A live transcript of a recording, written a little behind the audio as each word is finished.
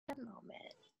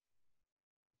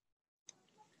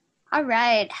All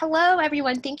right. Hello,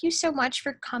 everyone. Thank you so much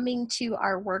for coming to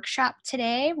our workshop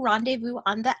today, Rendezvous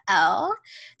on the L.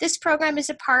 This program is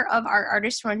a part of our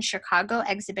Artist Run Chicago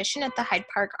exhibition at the Hyde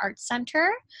Park Arts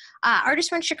Center.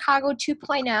 Artist Run Chicago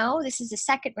 2.0, this is the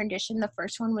second rendition. The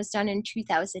first one was done in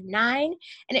 2009,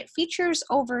 and it features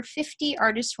over 50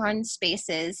 artist run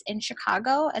spaces in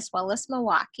Chicago as well as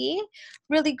Milwaukee.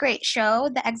 Really great show.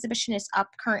 The exhibition is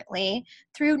up currently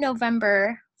through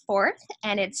November 4th,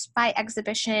 and it's by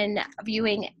exhibition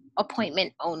viewing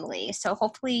appointment only. So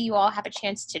hopefully you all have a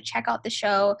chance to check out the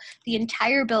show. The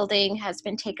entire building has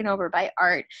been taken over by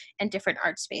art and different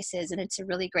art spaces, and it's a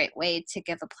really great way to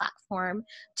give a platform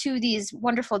to these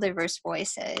wonderful diverse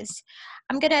voices.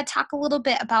 I'm going to talk a little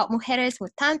bit about Mujeres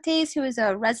Mutantes, who is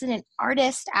a resident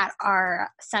artist at our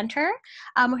center.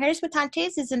 Mujeres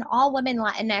Mutantes is an all-women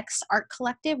Latinx art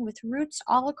collective with roots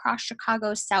all across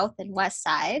Chicago's south and west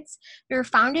sides. We were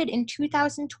founded in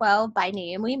 2012 by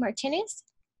Naomi Martinez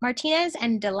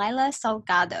and Delilah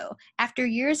Salgado after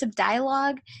years of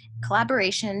dialogue,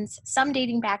 collaborations, some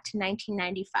dating back to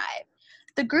 1995.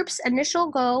 The group's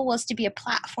initial goal was to be a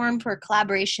platform for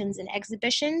collaborations and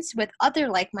exhibitions with other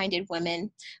like-minded women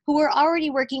who were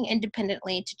already working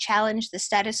independently to challenge the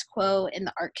status quo in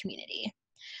the art community.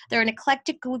 They're an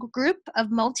eclectic group of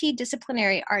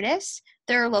multidisciplinary artists.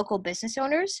 There are local business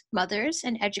owners, mothers,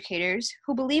 and educators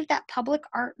who believe that public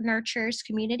art nurtures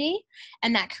community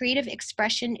and that creative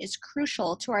expression is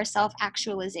crucial to our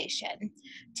self-actualization.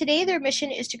 Today, their mission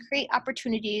is to create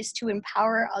opportunities to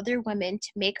empower other women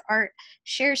to make art,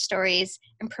 share stories,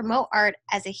 and promote art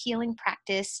as a healing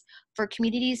practice for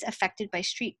communities affected by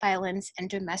street violence and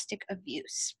domestic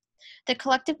abuse. The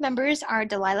collective members are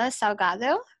Delilah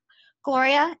Salgado,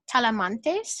 Gloria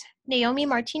Talamantes, Naomi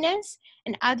Martinez,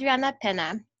 and Adriana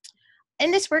Pena. In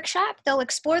this workshop, they'll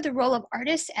explore the role of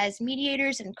artists as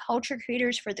mediators and culture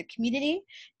creators for the community.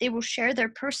 They will share their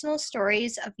personal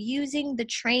stories of using the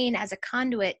train as a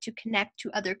conduit to connect to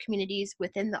other communities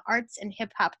within the arts and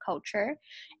hip-hop culture,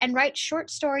 and write short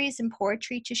stories and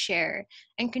poetry to share,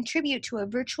 and contribute to a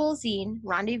virtual zine,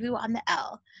 Rendezvous on the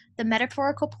L, the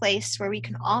metaphorical place where we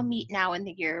can all meet now in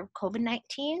the year of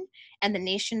COVID-19 and the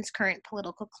nation's current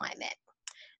political climate.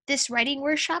 This writing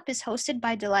workshop is hosted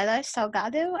by Delilah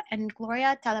Salgado and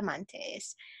Gloria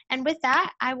Talamantes. And with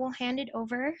that, I will hand it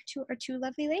over to our two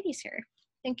lovely ladies here.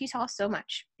 Thank you all so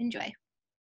much. Enjoy.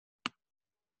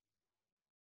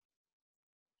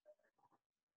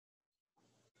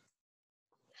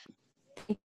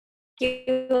 Thank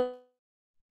you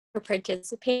for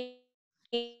participating.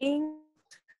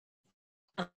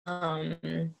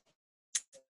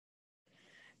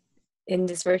 In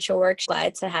this virtual workshop,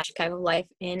 glad to have Chicago Life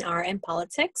in Art and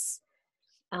Politics.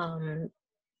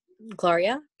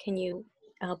 Gloria, can you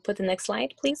put the next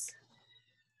slide, please?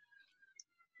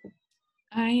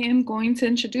 I am going to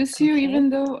introduce you, even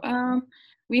though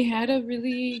we had a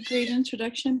really great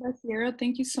introduction by Sierra.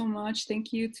 Thank you so much.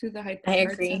 Thank you to the Hyde Park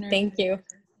Arts Center. Thank you.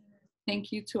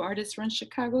 Thank you to Artist Run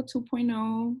Chicago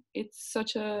 2.0. It's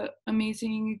such an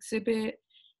amazing exhibit.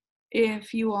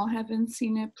 If you all haven't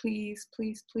seen it, please,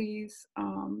 please, please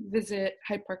visit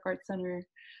Hyde Park Arts Center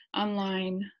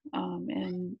online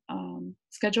and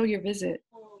schedule your visit,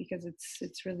 because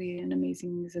it's really an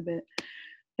amazing exhibit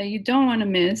that you don't want to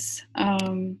miss.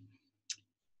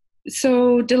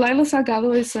 So Delilah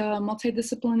Salgado is a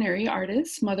multidisciplinary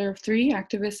artist, mother of three,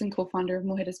 activist, and co-founder of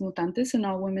Mujeres Mutantes, an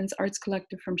all-women's arts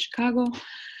collective from Chicago.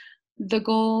 The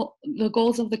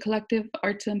goals of the collective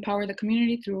are to empower the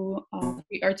community through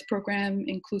the arts program,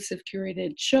 inclusive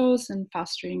curated shows, and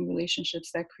fostering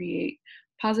relationships that create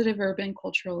positive urban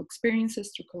cultural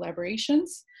experiences through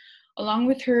collaborations. Along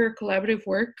with her collaborative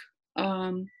work,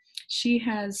 she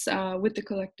has, with the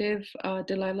collective,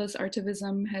 Delilah's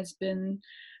artivism has been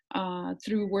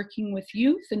through working with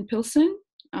youth in Pilsen,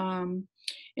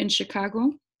 in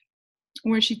Chicago,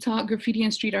 where she taught graffiti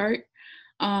and street art.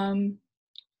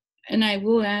 And I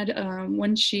will add,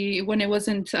 when it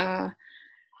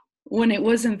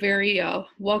wasn't very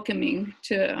welcoming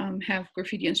to have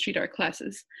graffiti and street art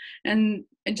classes. And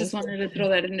I just wanted to throw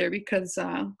that in there because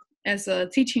as a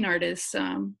teaching artist,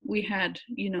 we had,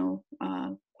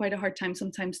 quite a hard time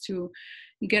sometimes to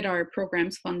get our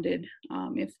programs funded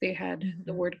if they had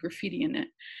the word graffiti in it.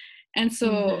 And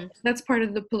so that's part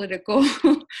of the political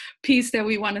piece that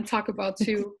we want to talk about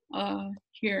too,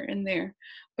 here and there.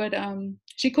 But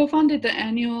she co-founded the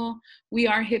annual We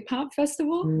Are Hip Hop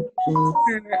Festival for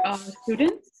her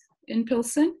students in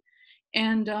Pilsen.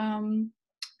 And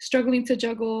struggling to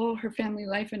juggle her family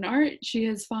life and art, she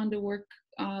has found a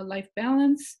work-life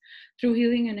balance through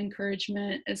healing and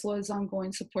encouragement, as well as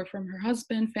ongoing support from her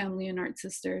husband, family, and art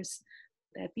sisters.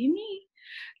 That'd be me.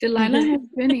 Delilah has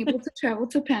been able to travel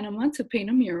to Panama to paint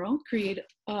a mural, create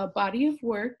a body of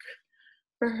work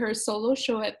for her solo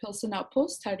show at Pilsen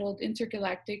Outpost titled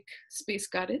Intergalactic Space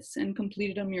Goddess, and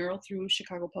completed a mural through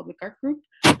Chicago Public Art Group.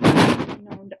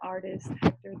 Known artist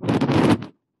Hector Lee.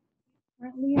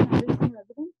 Currently an artist in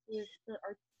residence with her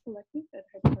art collective at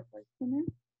Hyde Park Art Center,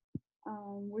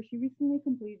 where she recently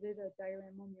completed a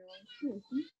diorama mural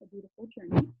installation, A Beautiful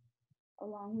Journey.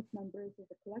 Along with members of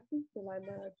the collective,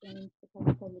 Delilah joined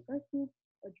Chicago Public Art Group,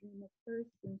 a dream of hers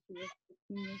since she was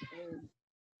 15 years old.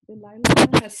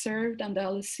 Delilah has served on the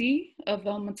LSC of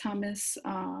Velma Thomas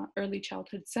Early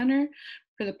Childhood Center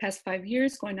for the past 5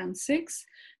 years, going on 6.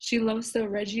 She loves the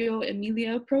Reggio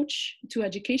Emilia approach to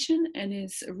education and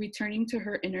is returning to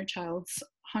her inner child's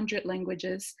 100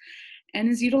 languages, and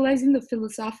is utilizing the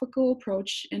philosophical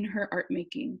approach in her art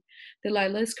making.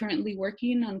 Delilah is currently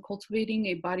working on cultivating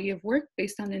a body of work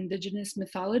based on indigenous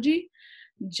mythology,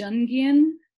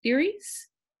 Jungian theories,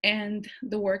 and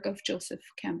the work of Joseph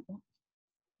Campbell.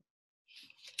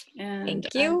 And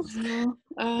Thank you.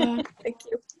 Thank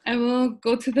you. I will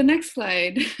go to the next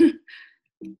slide.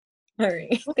 All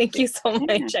right. Thank you so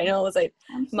much. I know it was a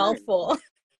mouthful.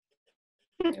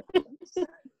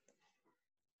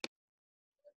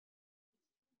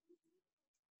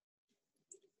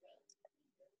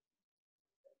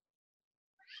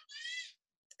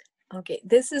 Okay,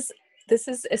 this is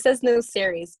it says no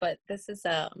series, but this is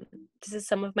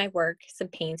some of my work, some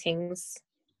paintings.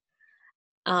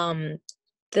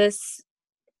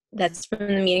 That's from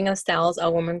the Meeting of Styles, a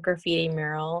woman graffiti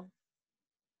mural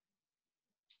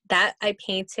that I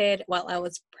painted while I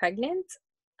was pregnant.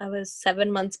 I was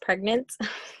 7 months pregnant.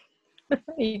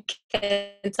 You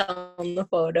can tell in the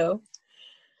photo.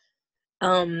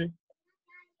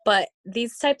 But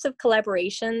these types of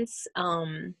collaborations,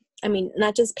 I mean,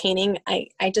 not just painting,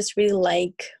 I just really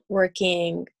like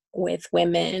working with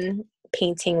women,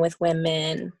 painting with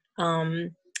women,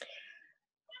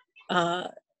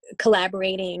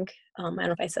 collaborating. I don't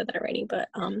know if I said that already, but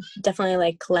definitely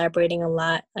like collaborating a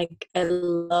lot. Like I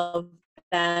love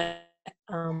that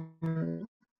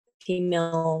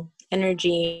female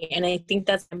energy, and I think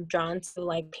that's I'm drawn to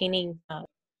like painting.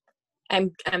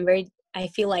 I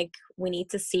feel like we need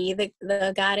to see the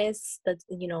goddess,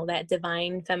 that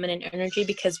divine feminine energy,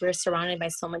 because we're surrounded by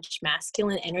so much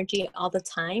masculine energy all the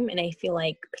time. And I feel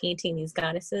like painting these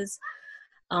goddesses,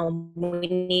 we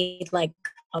need like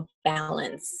a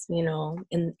balance, in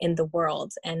the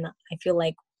world. And I feel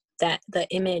like that the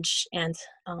image and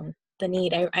the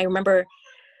need, I remember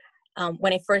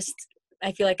when I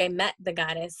feel like I met the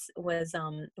goddess was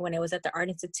when I was at the Art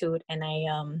Institute, and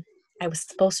I was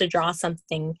supposed to draw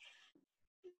something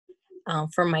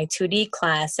for my 2D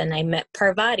class, and I met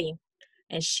Parvati,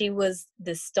 and she was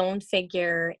this stone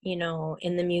figure,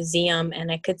 in the museum,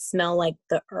 and I could smell like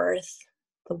the earth,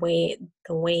 the way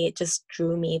it just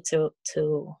drew me to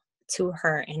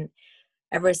her. And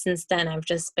ever since then, I've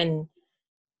just been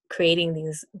creating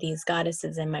these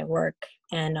goddesses in my work,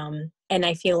 and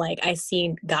I feel like I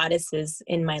see goddesses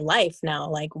in my life now,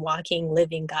 like walking,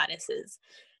 living goddesses,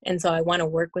 and so I want to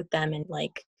work with them and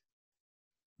like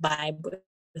vibe with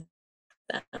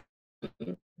them.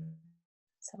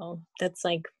 So that's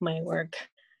like my work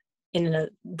in a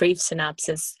brief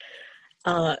synopsis.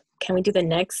 Can we do the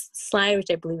next slide, which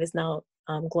I believe is now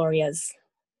Gloria's,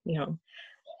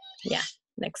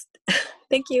 next.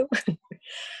 Thank you.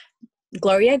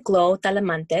 Gloria Glow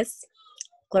Talamantes.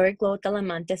 Gloria Glow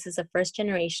Talamantes is a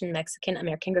first-generation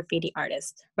Mexican-American graffiti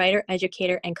artist, writer,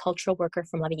 educator, and cultural worker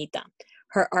from La Villita.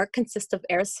 Her art consists of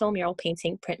aerosol mural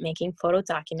painting, printmaking, photo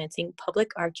documenting,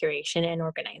 public art curation, and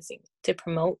organizing to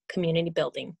promote community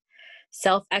building,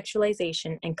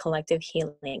 self-actualization, and collective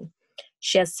healing.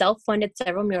 She has self-funded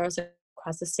several murals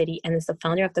across the city and is the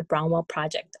founder of the Brown Wall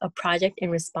Project, a project in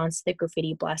response to the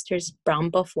graffiti blasters' brown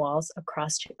buff walls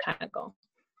across Chicago.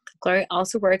 Gloria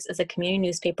also works as a community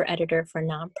newspaper editor for a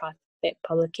nonprofit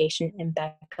publication in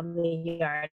back of the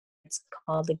yard. It's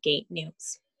called The Gate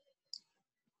News.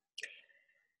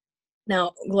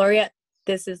 Now, Gloria,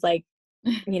 this is like,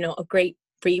 a great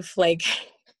brief like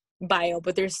bio,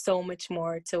 but there's so much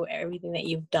more to everything that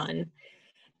you've done,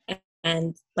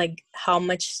 and like how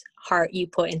much heart you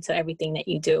put into everything that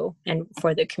you do and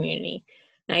for the community.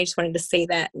 And I just wanted to say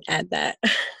that and add that.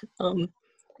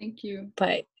 Thank you.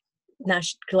 But now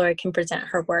Gloria can present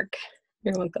her work.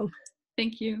 You're welcome.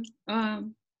 Thank you.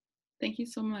 Thank you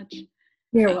so much.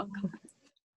 You're welcome.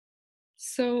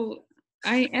 So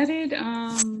I added,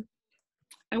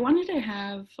 I wanted to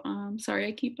have, sorry,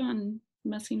 I keep on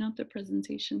messing up the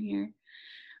presentation here.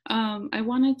 I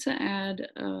wanted to add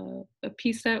a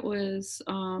piece that was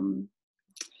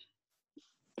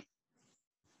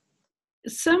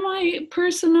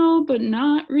semi-personal, but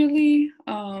not really,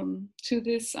 to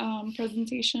this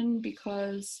presentation,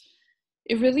 because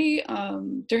it really,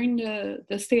 during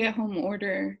the stay-at-home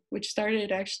order, which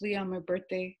started actually on my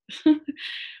birthday,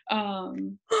 I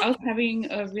was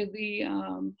having a really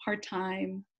hard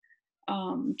time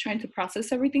trying to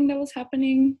process everything that was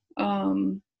happening.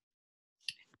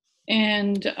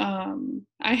 And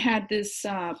I had this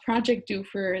project due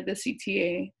for the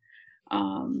CTA,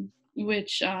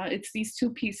 which it's these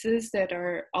two pieces that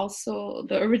are also,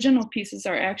 the original pieces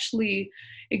are actually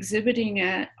exhibiting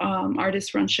at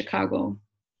Artist Run Chicago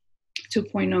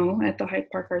 2.0 at the Hyde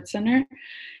Park Art Center.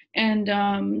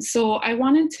 And so I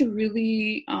wanted to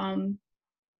really,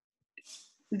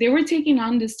 they were taking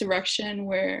on this direction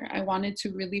where I wanted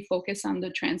to really focus on the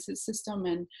transit system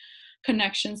and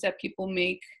connections that people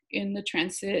make in the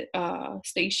transit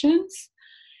stations.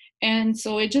 And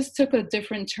so it just took a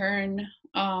different turn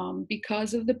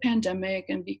because of the pandemic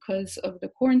and because of the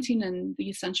quarantine and the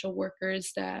essential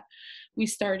workers that we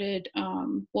started,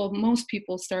 well, most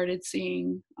people started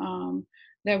seeing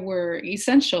that were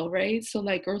essential, right? So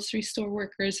like grocery store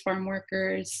workers, farm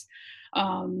workers,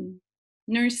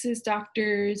 nurses,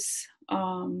 doctors,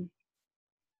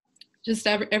 just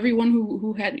everyone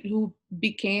who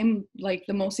became like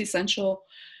the most essential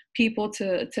people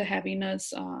to having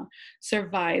us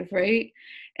survive, right?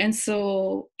 And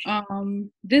so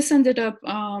this ended up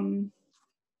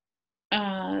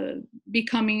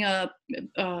becoming a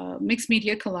mixed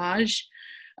media collage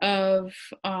of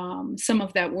some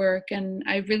of that work, and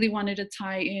I really wanted to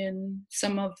tie in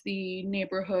some of the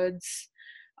neighborhoods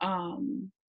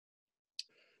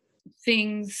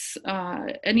things,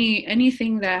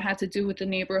 anything that had to do with the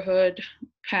neighborhood,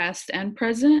 past and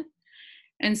present.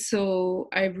 And so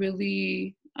I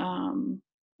really,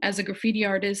 as a graffiti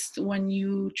artist, when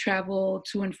you travel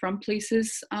to and from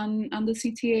places on the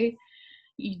CTA,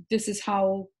 this is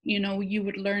how, you know, you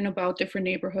would learn about different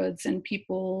neighborhoods and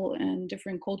people and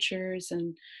different cultures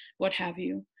and what have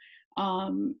you.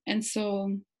 And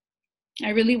so I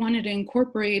really wanted to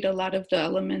incorporate a lot of the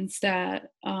elements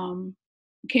that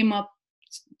came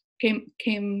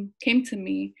to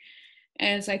me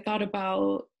as I thought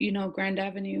about, you know, Grand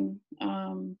Avenue.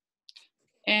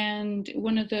 And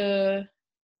one of the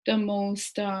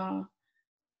most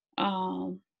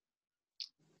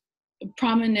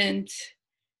prominent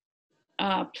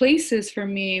places for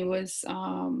me was,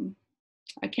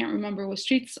 I can't remember what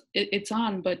streets it's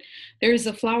on, but there's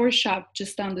a flower shop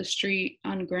just down the street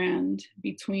on Grand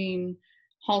between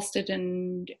Halsted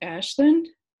and Ashland.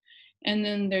 And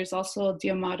then there's also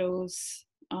Diamato's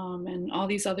and all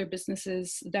these other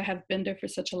businesses that have been there for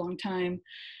such a long time.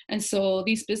 And so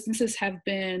these businesses have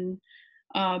been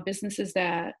businesses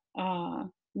that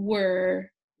were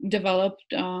developed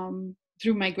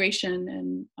through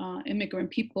migration and immigrant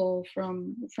people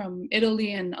from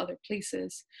Italy and other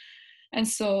places. And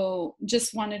so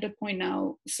just wanted to point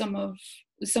out some of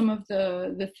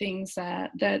the things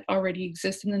that already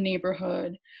exist in the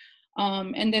neighborhood.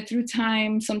 And that through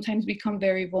time sometimes become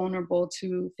very vulnerable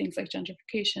to things like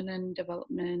gentrification and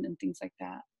development and things like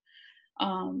that.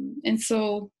 And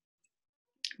so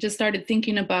just started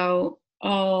thinking about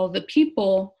all the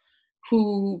people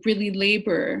who really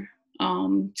labor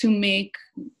to make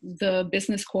the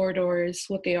business corridors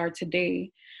what they are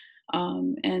today.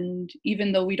 And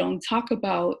even though we don't talk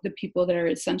about the people that are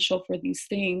essential for these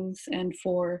things and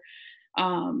for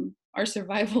our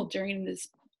survival during this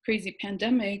crazy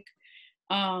pandemic,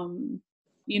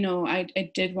 you know, I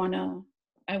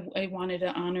wanted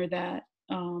to honor that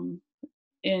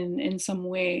in some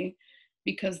way,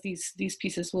 because these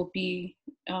pieces will be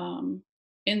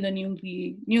in the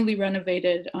newly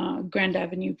renovated Grand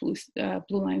Avenue Blue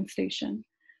Line station.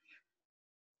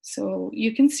 So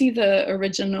you can see the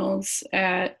originals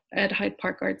at Hyde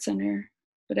Park Art Center,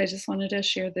 but I just wanted to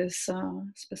share this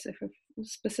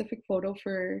specific photo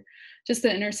for just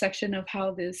the intersection of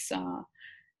how this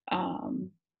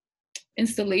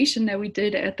installation that we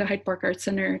did at the Hyde Park Art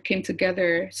Center came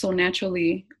together so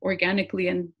naturally, organically,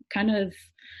 and it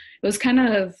was kind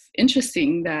of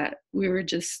interesting that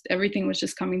everything was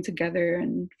just coming together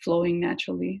and flowing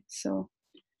naturally. So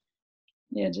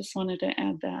yeah, just wanted to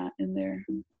add that in there.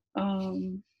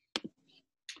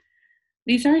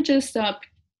 These are just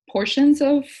portions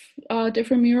of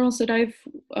different murals that I've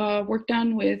worked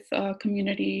on with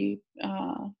community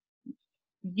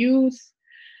youth,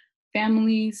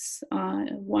 families,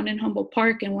 one in Humboldt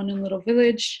Park and one in Little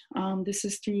Village. This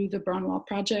is through the Brown Wall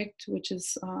Project, which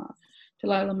is,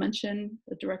 Delilah mentioned,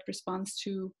 a direct response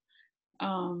to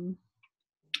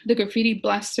the Graffiti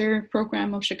Blaster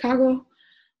program of Chicago.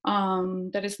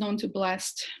 that is known to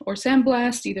blast or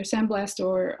sandblast, either sandblast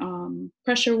or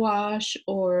pressure wash,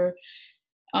 or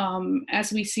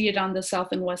as we see it on the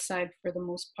south and west side for the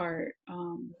most part,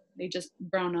 they just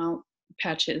brown out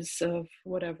patches of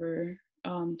whatever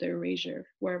their erasure,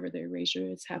 wherever their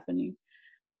erasure is happening.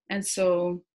 And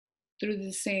so through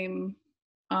the same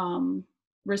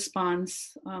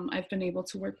response, I've been able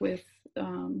to work with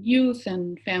youth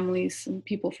and families and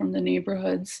people from the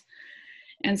neighborhoods.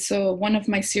 And so one of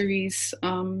my series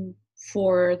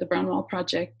for the Brown Wall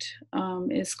Project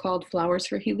is called Flowers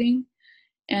for Healing.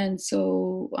 And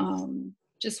so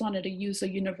just wanted to use a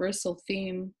universal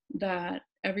theme that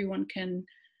everyone can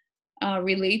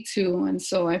relate to. And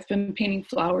so I've been painting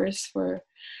flowers for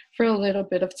a little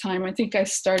bit of time. I think I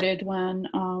started when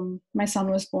my son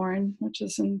was born, which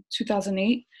was in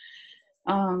 2008.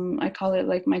 I call it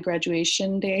like my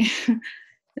graduation day.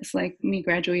 It's like me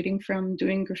graduating from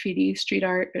doing graffiti, street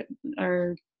art,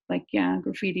 or like, yeah,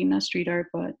 graffiti, not street art,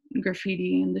 but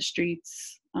graffiti in the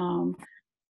streets,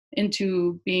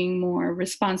 into being more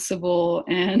responsible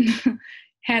and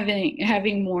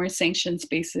having more sanctioned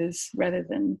spaces rather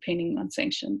than painting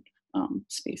unsanctioned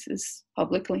spaces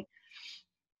publicly.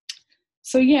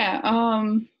 So yeah,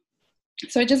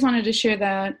 so I just wanted to share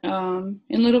that.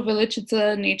 In Little Village, it's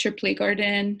a nature play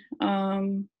garden.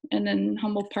 And then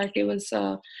Humboldt Park, it was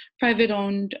a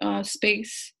private-owned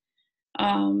space.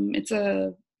 It's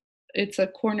a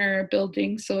corner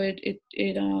building, so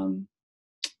it's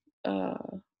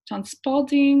on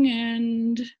Spalding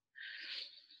and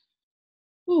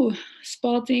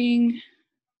Spalding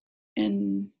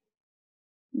and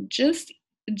just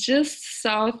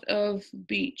south of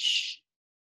Beach.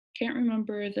 Can't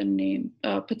remember the name.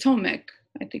 Potomac.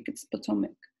 I think it's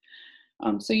Potomac.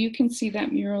 So you can see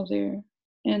that mural there.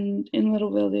 And in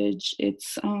Little Village,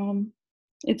 it's on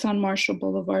Marshall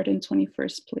Boulevard in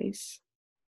 21st Place.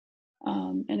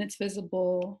 And it's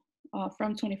visible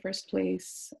from 21st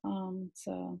Place. It's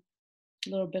a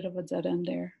little bit of a dead end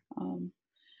there.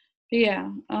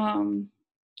 Yeah,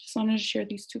 just wanted to share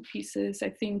these two pieces. I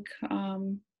think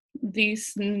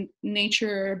these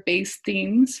nature-based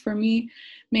themes for me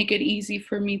make it easy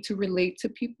for me to relate to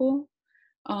people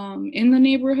in the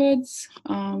neighborhoods,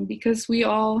 because we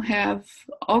all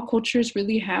cultures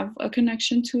really have a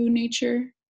connection to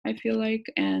nature, I feel like,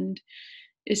 and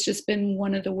it's just been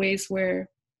one of the ways where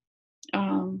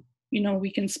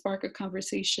we can spark a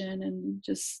conversation and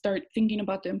just start thinking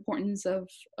about the importance of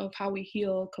how we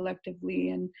heal collectively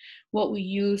and what we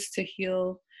use to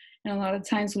heal. And a lot of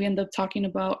times we end up talking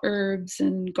about herbs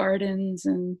and gardens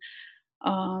and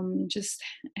just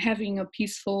having a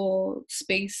peaceful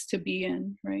space to be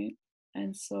in, right?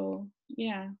 And so,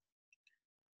 yeah.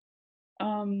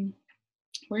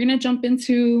 We're gonna jump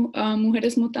into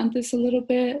Mujeres Mutantes a little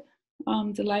bit.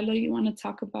 Delilah, you wanna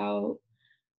talk about,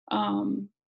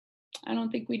 I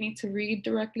don't think we need to read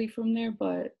directly from there,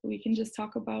 but we can just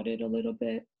talk about it a little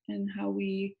bit and how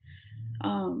we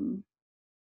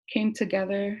came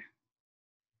together.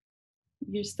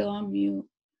 You're still on mute.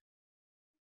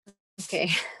 Okay.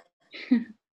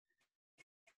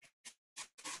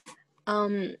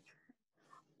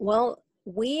 Well,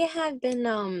 we had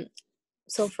been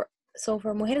so for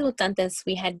Mujeres Mutantes,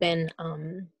 we had been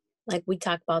like we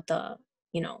talked about the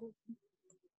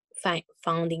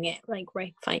founding it, like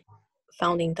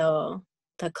founding the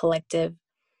collective,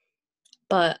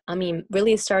 but I mean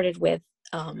really it started with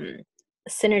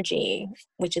Synergy,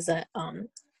 which is a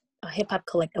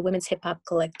women's hip hop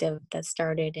collective that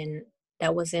started and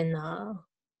that was in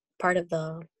part of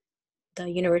the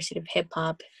University of Hip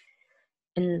Hop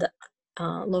and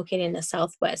located in the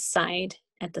Southwest side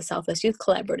at the Southwest Youth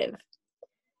Collaborative.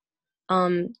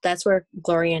 That's where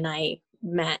Gloria and I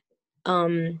met,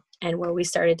 and where we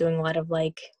started doing a lot of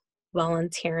like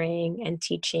volunteering and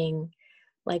teaching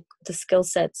like the skill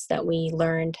sets that we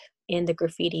learned in the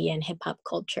graffiti and hip hop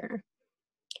culture.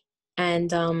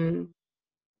 And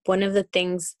one of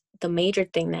the major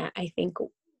thing that I think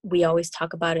we always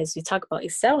talk about is we talk about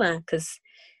Isela, because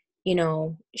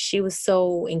she was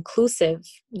so inclusive,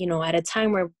 at a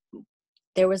time where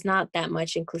there was not that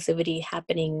much inclusivity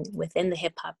happening within the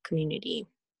hip hop community.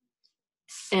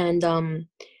 And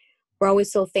we're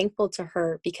always so thankful to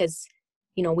her because,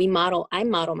 I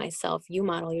model myself, you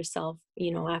model yourself,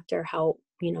 after how,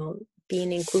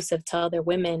 being inclusive to other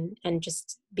women and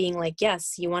just being like,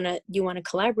 yes, you want to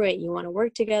collaborate, you want to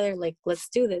work together, like, let's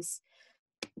do this.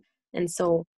 And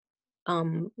so,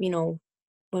 when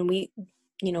we,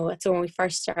 so when we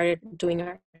first started doing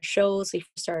our shows, we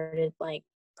started like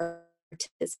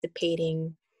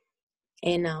participating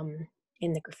in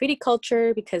in the graffiti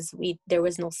culture, because there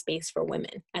was no space for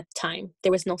women at the time.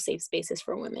 There was no safe spaces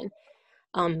for women.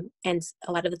 And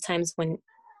a lot of the times when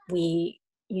we,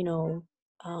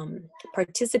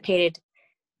 participated,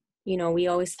 we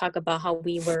always talk about how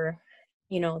we were,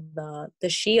 the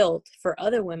shield for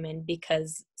other women,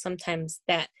 because sometimes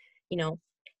that,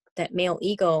 that male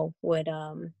ego would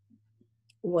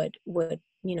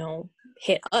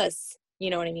hit us. You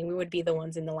know what I mean? We would be the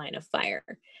ones in the line of fire.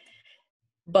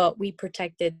 But we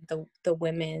protected the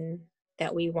women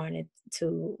that we wanted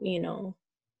to,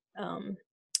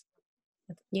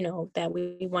 that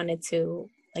we wanted to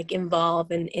like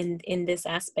involve in this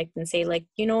aspect, and say like,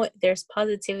 there's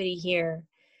positivity here.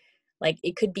 Like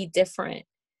it could be different,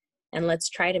 and let's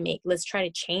try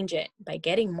to change it by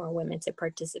getting more women to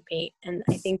participate. And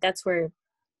I think that's where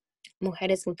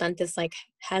Mujeres Mutantes like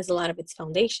has a lot of its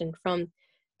foundation from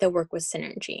the work with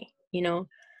synergy,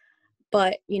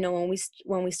 But when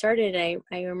we started,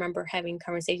 I remember having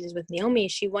conversations with Naomi.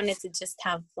 She wanted to just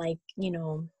have like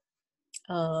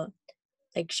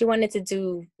like she wanted to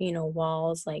do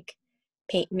walls, like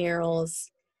paint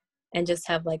murals, and just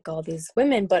have like all these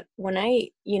women. But when I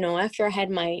after I had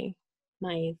my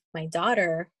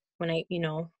daughter, when I we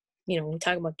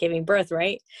talk about giving birth,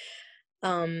 right?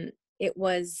 It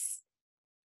was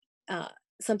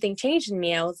something changed in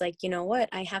me. I was like, you know what?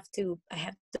 I have to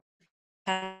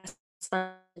pass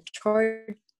on the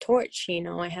torch.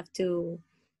 I have to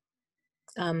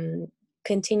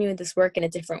continue this work in a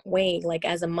different way. Like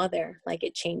as a mother, like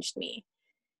it changed me,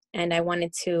 and I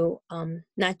wanted to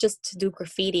not just to do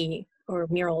graffiti or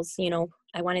murals.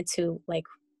 I wanted to like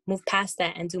move past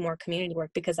that and do more community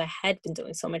work, because I had been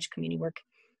doing so much community work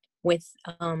with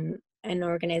an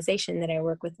organization that I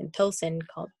work with in Pilsen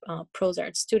called Pros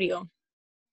Art Studio,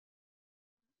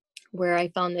 where I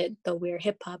founded the Weird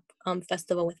Hip Hop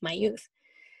Festival with my youth.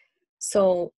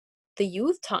 So the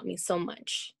youth taught me so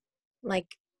much.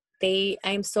 Like I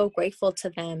am so grateful to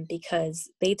them, because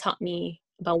they taught me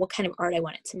about what kind of art I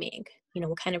wanted to make,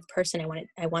 what kind of person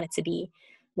I wanted to be,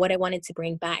 what I wanted to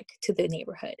bring back to the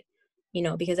neighborhood,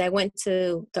 because I went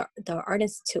to the Art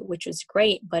Institute, which was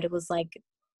great, but it was like,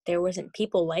 there wasn't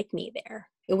people like me there.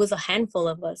 It was a handful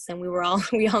of us, and we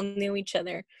all knew each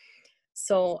other.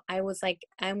 So I was like,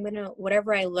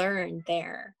 whatever I learned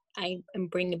there, I am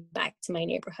bringing back to my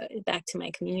neighborhood, back to my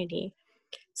community.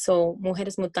 So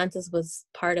Mujeres Mutantes was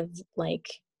part of like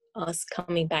us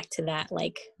coming back to that,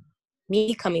 like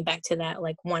me coming back to that,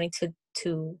 like wanting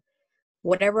to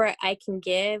whatever I can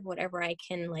give, whatever I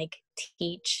can like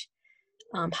teach,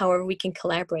 however we can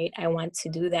collaborate. I want to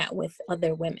do that with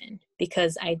other women,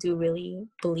 because I do really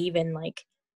believe in like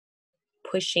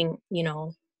pushing,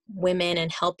 women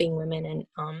and helping women, and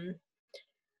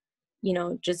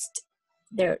just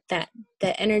that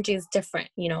energy is different.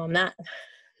 I'm not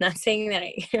saying that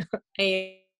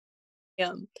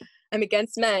I'm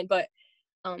against men, but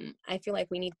I feel like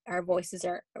our voices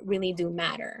really do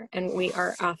matter, and we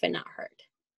are often not heard.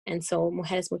 And so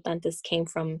Mujeres Mutantes came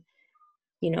from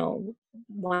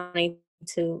wanting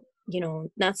to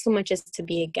not so much as to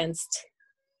be against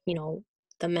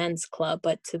the men's club,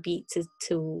 but to be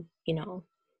to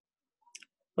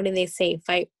what do they say,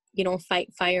 fight. You don't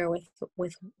fight fire with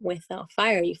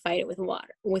fire, you fight it with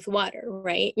water,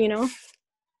 right?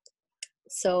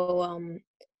 So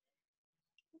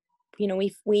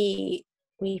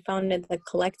we founded the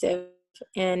collective,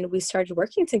 and we started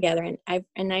working together,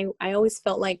 and I always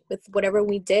felt like with whatever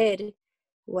we did,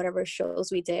 whatever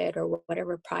shows we did, or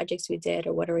whatever projects we did,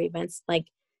 or whatever events, like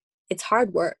it's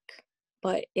hard work,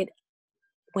 but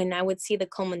when I would see the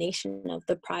culmination of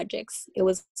the projects, it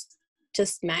was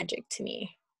just magic to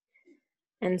me.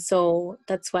 And so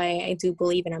that's why I do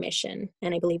believe in our mission.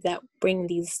 And I believe that bringing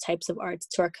these types of arts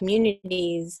to our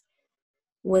communities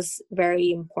was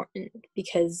very important,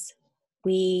 because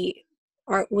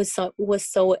art was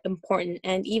so important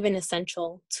and even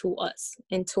essential to us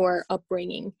and to our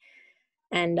upbringing.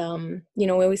 And, we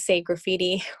always say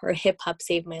graffiti or hip hop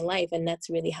saved my life. And that's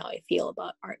really how I feel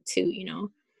about art too,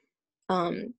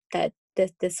 that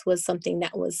this was something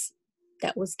that was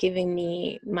giving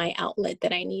me my outlet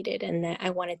that I needed, and that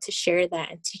I wanted to share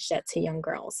that and teach that to young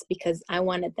girls, because I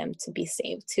wanted them to be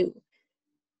saved too.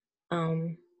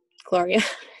 Gloria,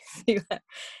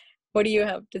 what do you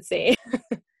have to say?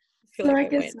 I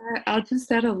guess I'll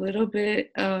just add a little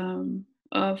bit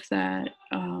of that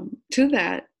to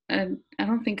that. And I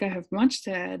don't think I have much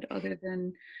to add, other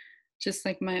than just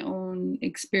like my own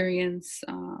experience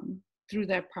through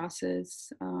that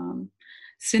process.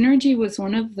 Synergy was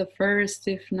one of the first,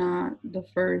 if not the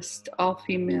first,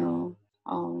 all-female,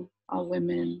 all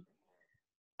women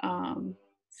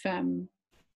femme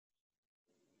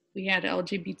we had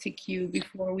LGBTQ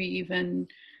before we even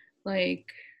like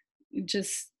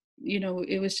just, you know,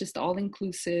 it was just all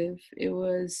inclusive.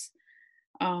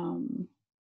 Um,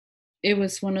 it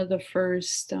was one of the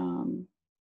first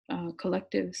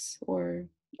collectives or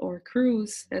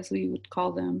crews, as we would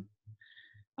call them,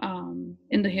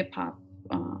 in the hip hop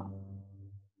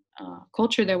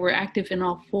culture that were active in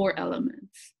all four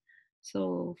elements.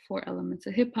 So 4 elements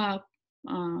of hip hop,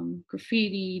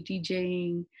 graffiti,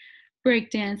 DJing,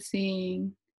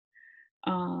 breakdancing,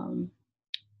 um,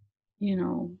 you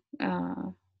know,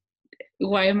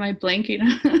 why am I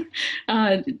blanking?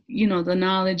 You know, the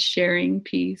knowledge sharing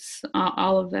piece,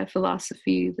 all of that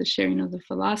philosophy, the sharing of the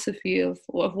philosophy of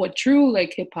what true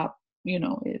like hip hop, you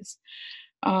know, is.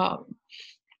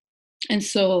 And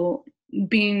so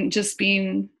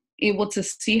being able to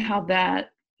see how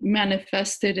that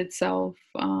manifested itself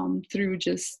through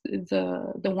just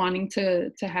the wanting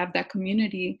to have that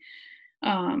community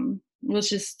was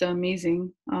just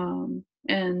amazing.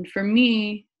 And for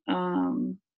me,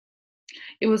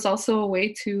 it was also a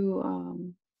way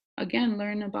to again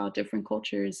learn about different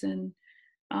cultures and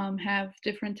have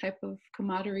different type of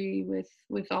camaraderie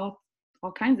with all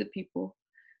kinds of people.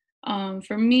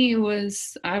 For me,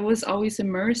 I was always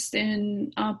immersed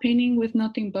in painting with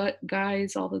nothing but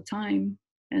guys all the time,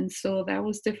 and so that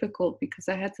was difficult because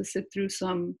I had to sit through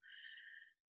some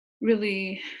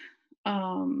really,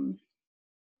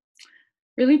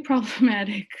 really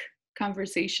problematic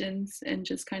conversations and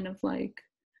just kind of like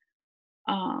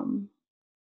um,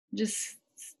 just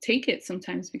take it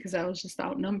sometimes because I was just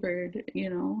outnumbered, you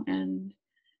know, and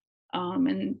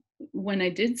when I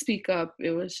did speak up,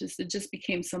 it just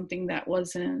became something that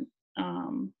wasn't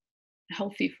um,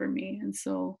 healthy for me. And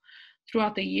so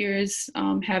throughout the years,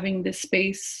 having this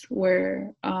space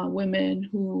where women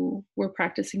who were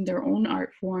practicing their own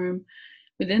art form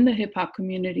within the hip hop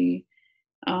community,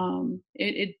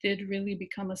 it did really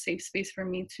become a safe space for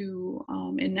me to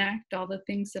enact all the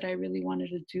things that I really wanted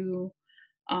to do,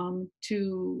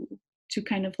 to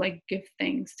kind of like give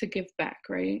things, to give back,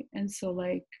 right? And so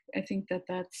like I think that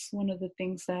that's one of the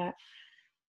things that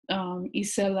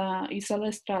Isela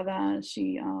Estrada,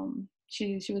 she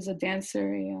was a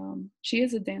dancer. She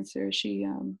is a dancer. She's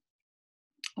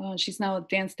now a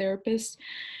dance therapist,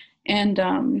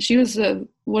 and she was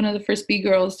one of the first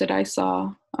B-girls that I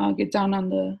saw get down on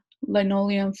the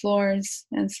linoleum floors,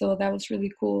 and so that was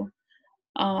really cool.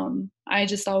 I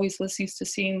just always was used to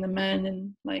seeing the men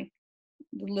in like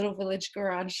the little village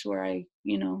garage where I,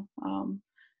 you know,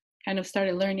 kind of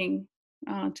started learning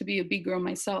to be a B-girl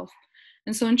myself.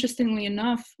 And so interestingly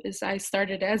enough, is I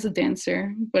started as a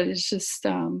dancer, but it's just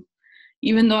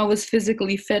even though I was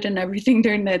physically fit and everything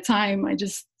during that time,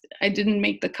 I didn't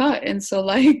make the cut. And so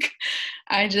like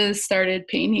I just started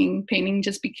painting. Painting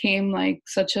just became like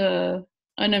such an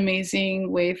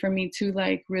amazing way for me to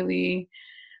like really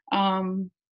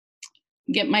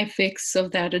get my fix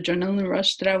of that adrenaline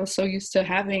rush that I was so used to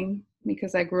having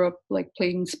because I grew up like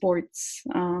playing sports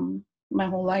my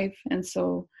whole life. And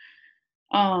so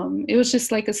it was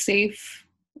just like a safe,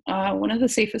 one of the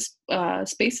safest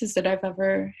spaces that I've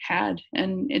ever had.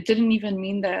 And it didn't even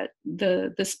mean that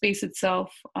the space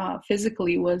itself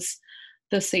physically was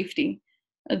the safety.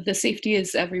 The safety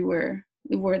is everywhere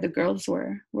where the girls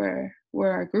were, where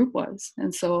our group was.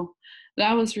 And so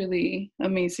that was really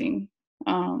amazing.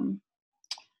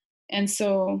 And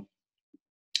so,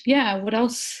 yeah, what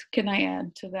else can I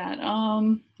add to that?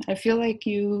 I feel like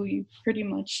you pretty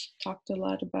much talked a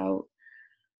lot about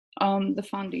the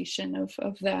foundation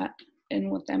of that and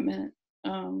what that meant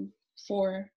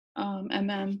for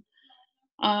MM.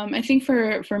 I think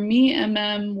for me,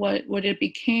 MM, what it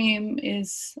became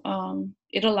is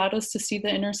it allowed us to see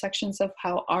the intersections of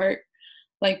how art,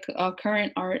 like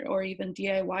current art or even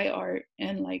DIY art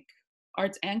and like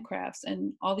arts and crafts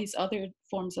and all these other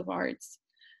forms of arts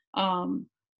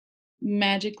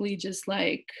magically just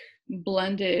like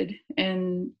blended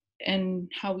and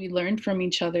how we learned from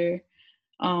each other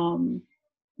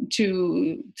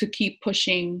to keep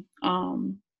pushing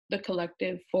the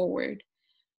collective forward.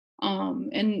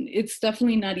 And it's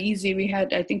definitely not easy.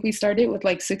 I think we started with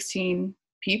like 16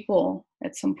 people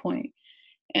at some point,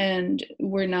 and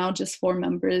we're now just 4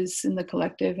 members in the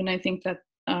collective. And I think that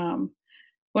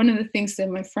one of the things that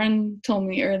my friend told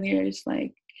me earlier is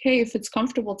like, hey, if it's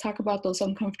comfortable, talk about those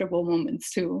uncomfortable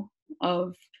moments too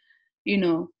of, you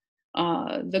know,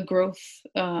 the growth,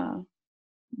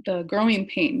 the growing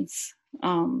pains,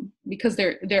 because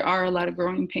there are a lot of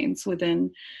growing pains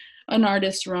within an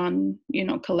artist-run, you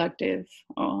know, collective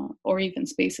or even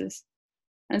spaces.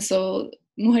 And so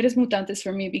Mujeres Mutantes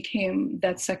for me became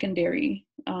that secondary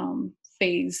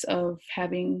phase of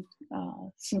having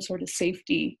some sort of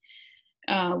safety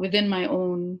within my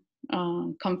own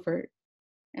comfort.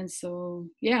 And so,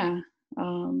 yeah.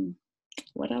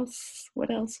 What else?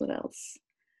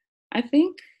 I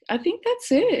think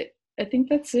that's it. I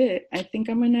think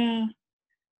I'm gonna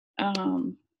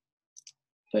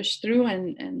push through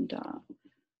and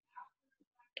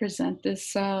present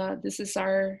this. This is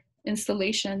our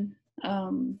installation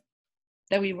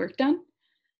that we worked on.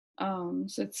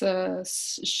 So it's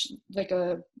like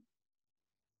a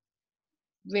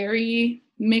very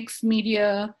mixed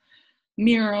media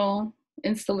mural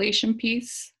installation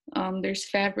piece. There's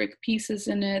fabric pieces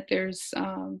in it. There's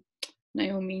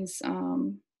Naomi's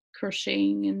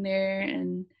crocheting in there,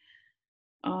 and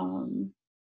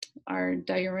our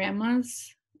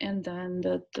dioramas. And then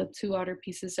the two outer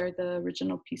pieces are the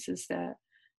original pieces that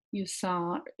you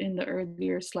saw in the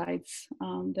earlier slides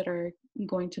that are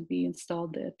going to be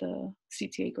installed at the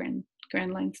CTA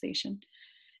Grand Line Station.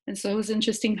 And so it was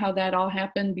interesting how that all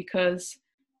happened, because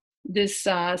this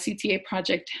CTA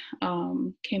project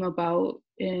came about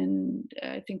in,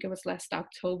 I think it was last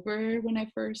October when I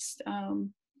first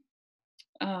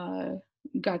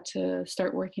got to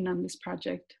start working on this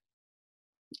project.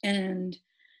 And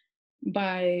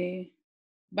by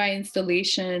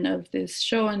installation of this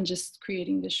show and just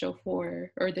creating the show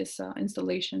for, or this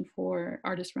installation for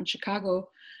Artists Run Chicago,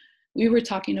 we were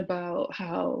talking about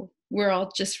how we're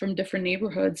all just from different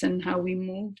neighborhoods and how we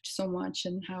moved so much,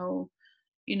 and how,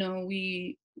 you know,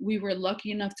 we were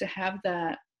lucky enough to have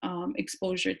that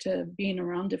exposure to being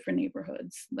around different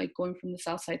neighborhoods, like going from the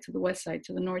south side to the west side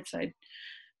to the north side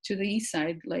to the east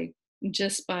side, like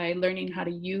just by learning how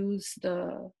to use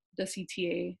the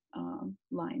CTA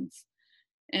lines.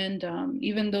 And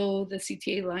even though the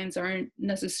CTA lines aren't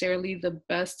necessarily the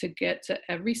best to get to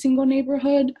every single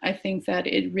neighborhood, I think that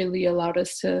it really allowed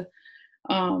us to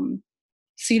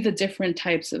see the different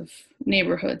types of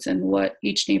neighborhoods and what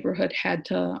each neighborhood had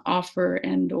to offer,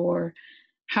 and or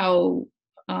how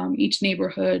each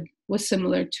neighborhood was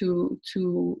similar to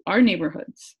our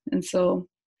neighborhoods. And so,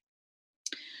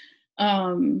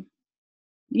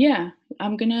 yeah,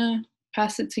 I'm gonna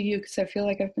pass it to you because I feel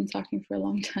like I've been talking for a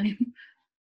long time.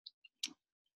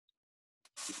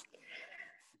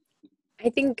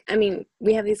 I mean,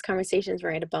 we have these conversations,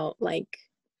 right, about like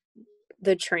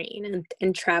the train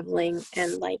and traveling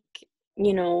and like,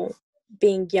 you know,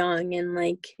 being young and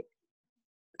like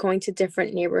going to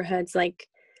different neighborhoods, like,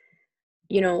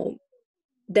 you know,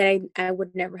 that I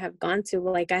would never have gone to.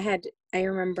 Like I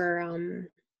remember,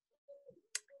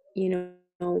 you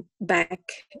know, back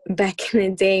in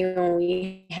the day when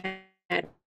we had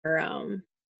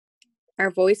our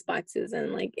voice boxes,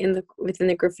 and like within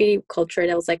the graffiti culture,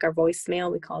 that was like our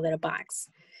voicemail. We called it a box.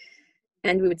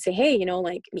 And we would say, hey, you know,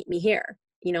 like, meet me here,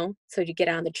 you know? So you'd get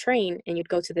on the train and you'd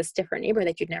go to this different neighborhood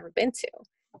that you'd never been to,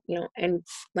 you know? And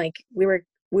like, we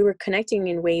were connecting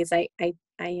in ways I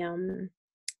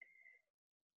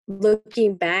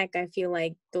looking back, I feel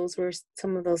like those were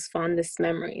some of those fondest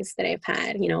memories that I've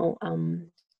had, you know,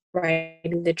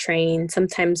 riding the train,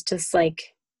 sometimes just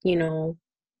like, you know,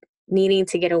 needing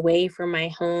to get away from my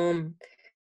home,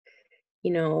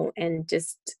 you know, and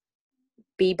just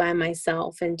be by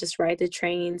myself and just ride the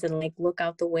trains and like look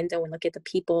out the window and look at the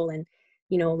people and,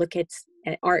 you know, look at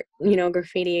art, you know,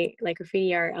 graffiti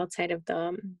art outside of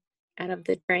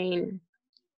the train,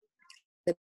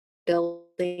 the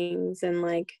buildings, and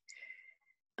like,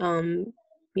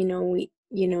 you know, we,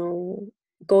 you know,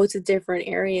 go to different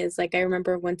areas. Like I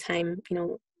remember one time, you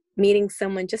know, meeting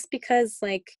someone just because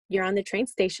like you're on the train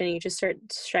station and you just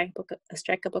strike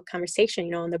up a conversation,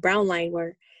 you know, on the Brown line,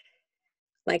 where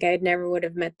like I never would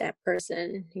have met that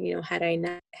person, you know, had I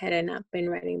not been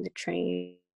riding the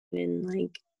train and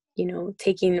like, you know,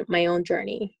 taking my own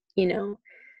journey, you know,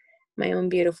 my own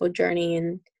beautiful journey.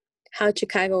 And how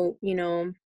Chicago, you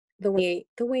know, the way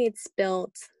it's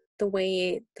built,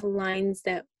 the lines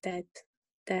that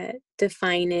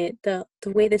define it, the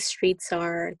way the streets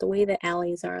are, the way the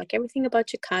alleys are, like everything about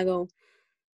Chicago,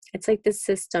 it's like this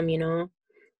system, you know,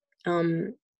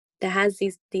 that has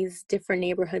these different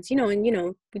neighborhoods, you know. And you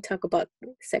know, we talk about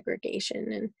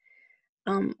segregation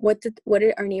and what do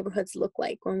our neighborhoods look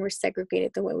like when we're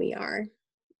segregated the way we are.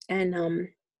 And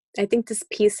I think this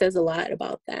piece says a lot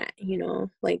about that, you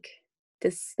know, like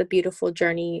the beautiful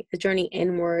journey, the journey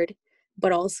inward,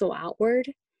 but also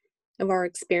outward of our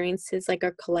experiences, like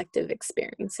our collective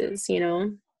experiences, you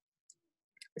know.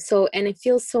 So, and it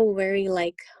feels so very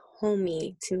like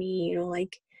homey to me, you know,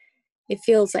 like it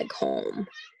feels like home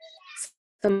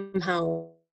somehow,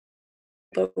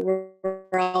 but we're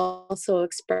also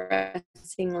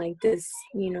expressing like this,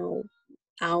 you know,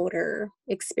 outer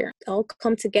experience all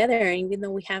come together, and even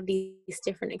though we have these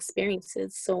different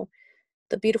experiences. So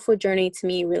the beautiful journey to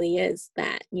me really is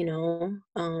that,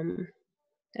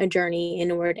 a journey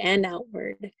inward and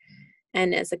outward.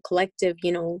 And as a collective,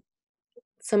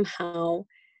 somehow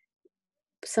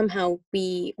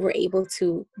we were able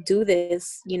to do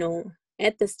this,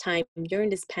 at this time during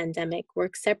this pandemic,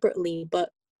 work separately. But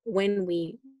when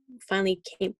we finally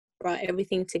brought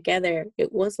everything together,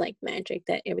 it was like magic,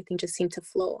 that everything just seemed to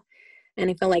flow. And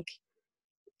I felt like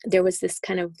there was this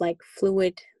kind of like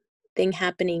fluid thing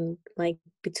happening, like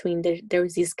between there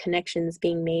was these connections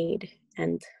being made,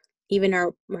 and even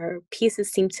our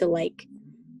pieces seemed to like,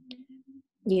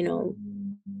 be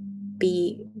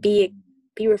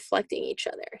reflecting each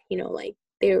other, like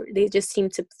they just seem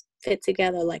to fit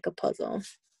together like a puzzle.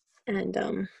 And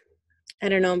I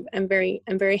don't know, I'm very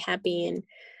happy, and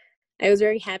I was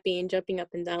very happy and jumping up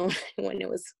and down when it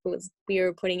was we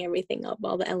were putting everything up,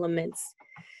 all the elements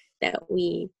that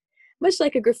we, much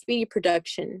like a graffiti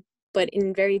production, but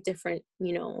in very different,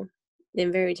 in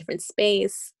very different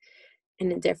space,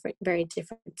 in a very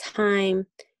different time,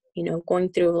 going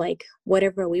through like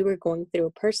whatever we were going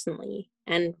through personally.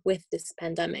 And with this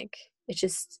pandemic, it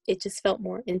just felt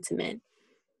more intimate.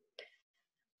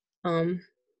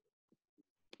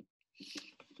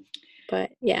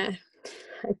 But yeah,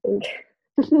 I think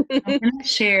I'm gonna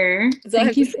share. that's all I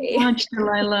have Thank you to so say. much,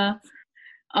 Delilah.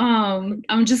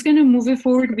 I'm just gonna move it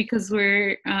forward because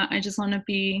I just want to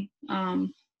be, I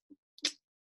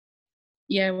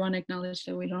want to acknowledge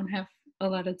that we don't have a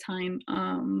lot of time,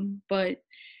 and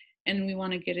we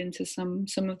want to get into some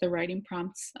of the writing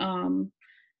prompts.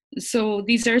 So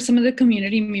these are some of the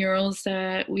community murals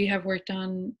that we have worked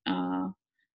on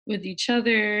with each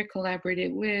other,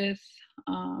 collaborated with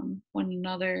one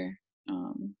another.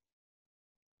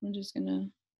 I'm just gonna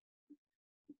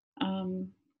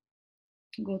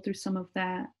go through some of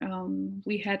that.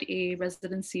 We had a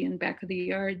residency in Back of the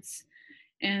Yards,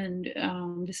 and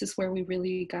this is where we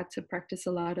really got to practice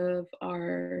a lot of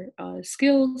our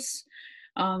skills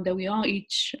that we all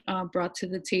each brought to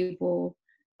the table.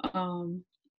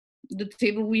 The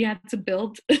table we had to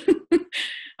build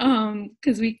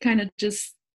because we kind of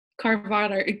just carve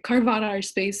out our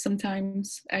space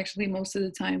sometimes. Actually, most of the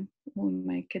time. Who am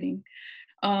I kidding?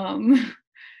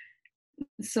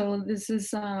 So this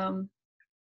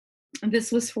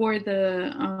was for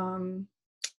the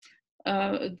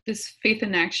this Faith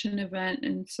in Action event,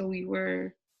 and so we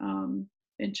were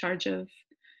in charge of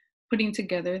putting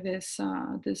together this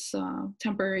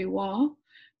temporary wall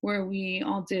where we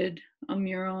all did a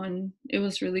mural, and it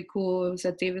was really cool. It was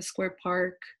at Davis Square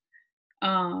Park.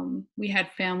 We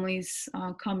had families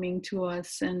coming to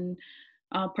us and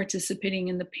participating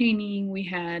in the painting. We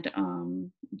had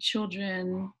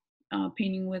children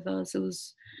painting with us. It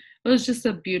was just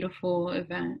a beautiful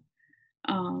event.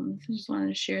 So I just wanted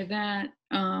to share that.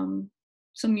 Some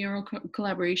mural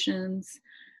collaborations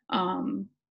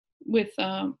with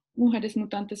Mujeres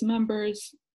Mutantes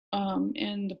members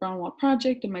and the Brown Wall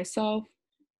Project and myself.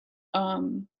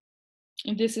 And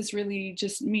this is really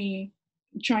just me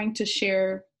trying to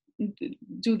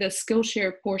do the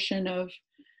Skillshare portion of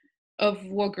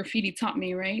what graffiti taught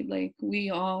me, right? Like we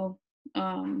all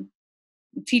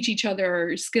teach each other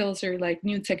our skills or like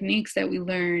new techniques that we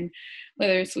learn,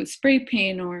 whether it's with spray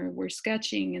paint or we're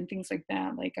sketching and things like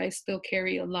that. Like I still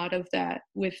carry a lot of that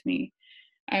with me.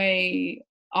 I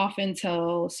often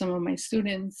tell some of my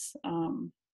students,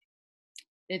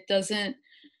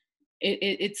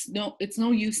 it's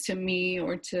no use to me,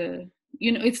 or to,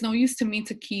 it's no use to me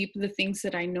to keep the things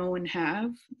that I know and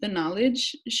have, the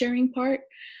knowledge sharing part,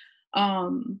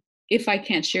 if I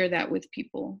can't share that with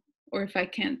people, or if I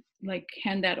can't like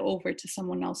hand that over to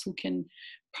someone else who can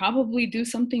probably do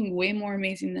something way more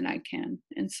amazing than I can.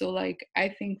 And so like I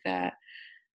think that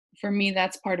for me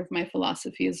that's part of my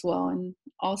philosophy as well, and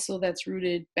also that's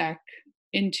rooted back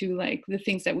into like the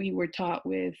things that we were taught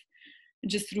with,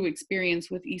 just through experience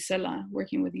with Isela,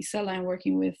 working with Isela and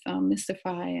working with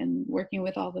Mystify, and working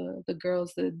with all the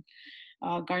girls, the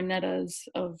Garnettas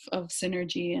of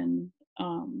Synergy, and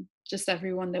just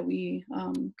everyone that we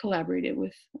collaborated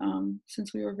with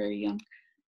since we were very young.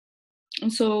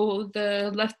 And so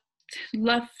the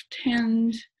left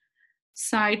hand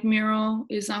side mural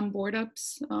is on Board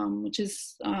Ups, which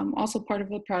is also part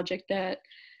of a project that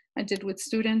I did with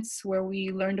students, where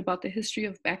we learned about the history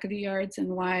of Back of the Yards and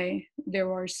why there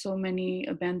are so many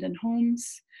abandoned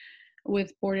homes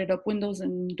with boarded up windows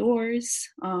and doors.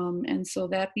 And so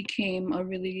that became a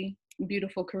really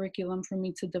beautiful curriculum for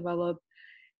me to develop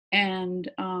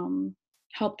and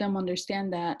help them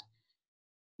understand that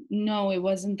no, it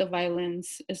wasn't the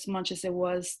violence as much as it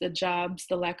was the jobs,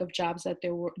 the lack of jobs that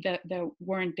there were that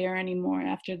weren't there anymore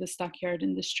after the stockyard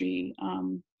industry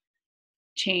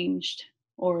changed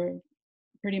or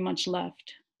pretty much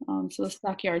left. So the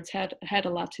stockyards had a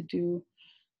lot to do.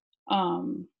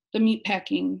 The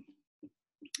meatpacking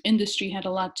industry had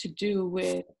a lot to do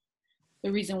with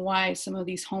the reason why some of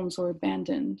these homes were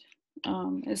abandoned,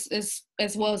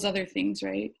 as well as other things,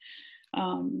 right?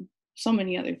 So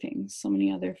many other things, so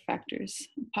many other factors,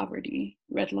 poverty,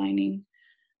 redlining,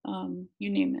 you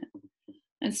name it.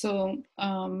 And so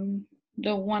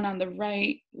the one on the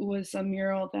right was a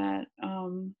mural that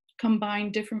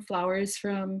combined different flowers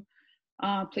from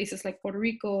places like Puerto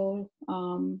Rico,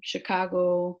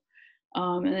 Chicago,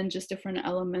 and then just different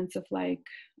elements of like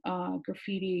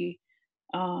graffiti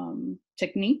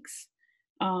techniques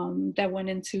that went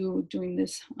into doing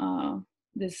this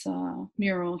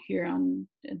mural here. On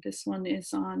this one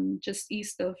is on just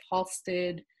east of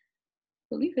Halsted. I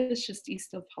believe it's just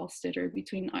east of Halsted, or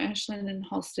between Ashland and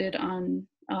Halsted on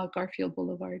Garfield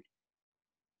Boulevard.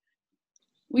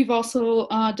 We've also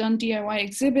done DIY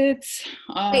exhibits.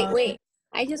 Wait.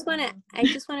 I just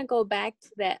wanna go back to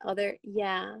that other,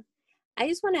 yeah. I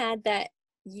just wanna add that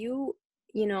you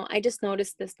know, I just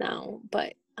noticed this now,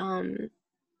 but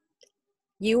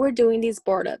you were doing these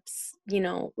board ups, you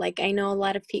know, like I know a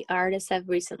lot of artists have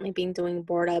recently been doing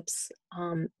board ups,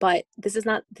 but this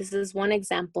is one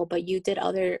example, but you did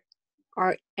other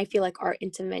art, I feel like art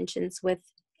interventions with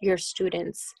your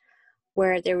students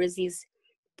where there was these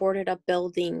boarded up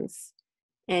buildings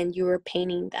and you were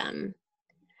painting them.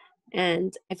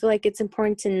 And I feel like it's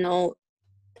important to note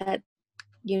that,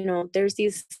 you know, there's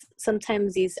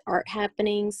sometimes these art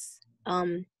happenings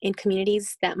in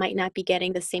communities that might not be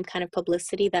getting the same kind of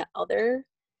publicity that other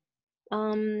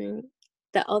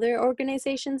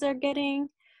organizations are getting.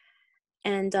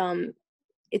 And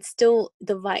it's still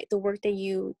the work that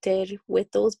you did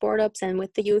with those board ups and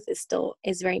with the youth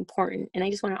is very important. And I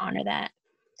just want to honor that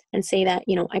and say that,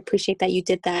 you know, I appreciate that you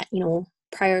did that, you know,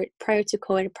 prior to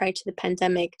COVID, prior to the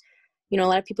pandemic. You know, a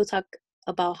lot of people talk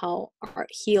about how art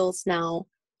heals now,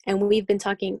 and we've been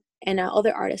talking, and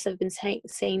other artists have been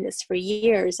saying this for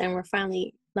years, and we're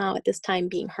finally now at this time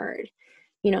being heard,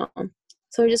 you know.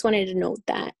 So I just wanted to note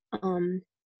that,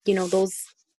 you know,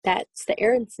 that's the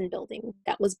Aronson building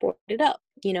that was boarded up,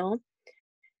 you know.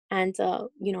 And,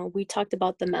 you know, we talked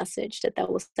about the message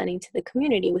that was sending to the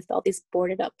community with all these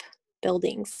boarded up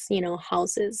buildings, you know,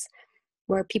 houses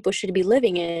where people should be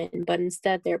living in, but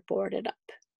instead they're boarded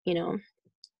up, you know.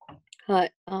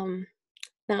 But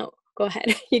now go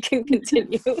ahead, you can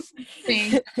continue.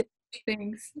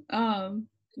 Thanks.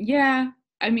 Yeah,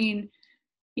 I mean,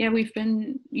 yeah, we've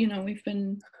been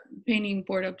painting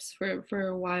board ups for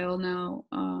a while now.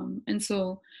 And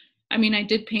so, I mean, I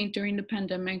did paint during the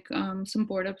pandemic, some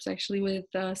board ups actually with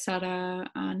Sara,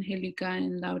 Angelica,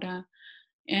 and Laura.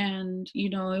 And, you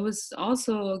know, it was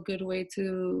also a good way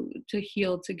to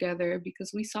heal together,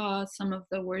 because we saw some of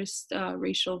the worst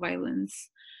racial violence,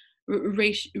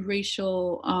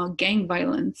 racial gang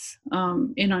violence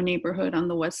in our neighborhood on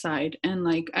the west side. And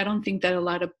like, I don't think that a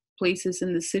lot of places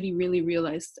in the city really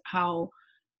realized how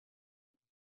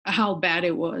bad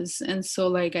it was. And so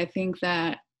like, I think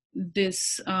that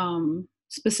this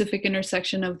specific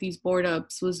intersection of these board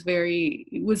ups was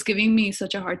giving me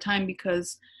such a hard time,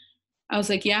 because I was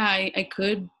like, yeah, I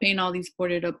could paint all these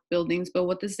boarded up buildings, but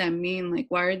what does that mean? Like,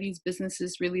 why are these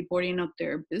businesses really boarding up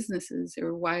their businesses?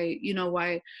 Or why, you know,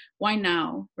 why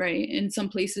now, right? In some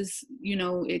places, you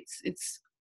know, it's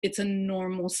a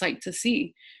normal sight to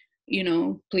see. You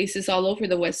know, places all over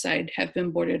the west side have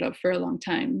been boarded up for a long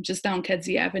time. Just down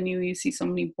Kedzie Avenue, you see so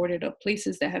many boarded up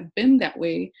places that have been that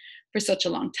way for such a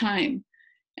long time.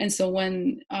 And so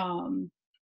when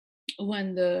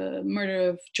the murder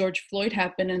of George Floyd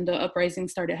happened and the uprising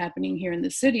started happening here in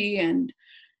the city, and,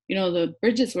 you know, the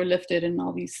bridges were lifted and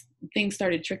all these things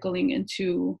started trickling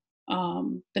into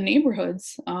the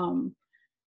neighborhoods,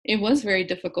 it was very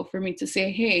difficult for me to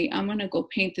say, hey, I'm going to go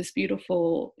paint this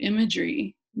beautiful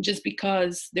imagery just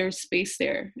because there's space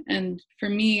there. And for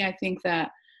me, I think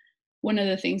that one of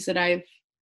the things that I've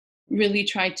really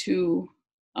tried to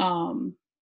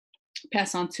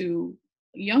pass on to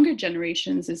younger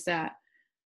generations is that,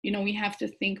 you know, we have to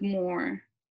think more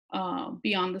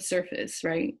beyond the surface,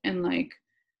 right? And like,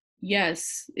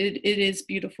 yes, it is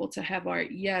beautiful to have art.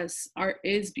 Yes, art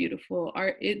is beautiful.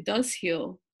 Art, it does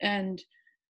heal. And,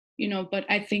 you know, but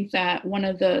I think that one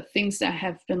of the things that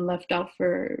have been left out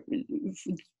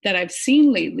that I've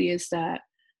seen lately is that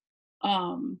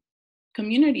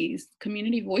community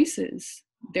voices,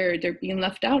 they're being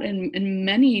left out in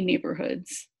many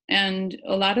neighborhoods. And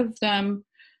a lot of them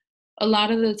a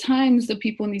lot of the times the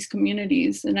people in these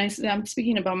communities, and I'm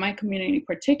speaking about my community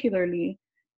particularly,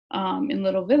 in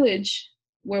Little Village,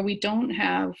 where we don't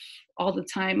have all the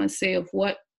time a say of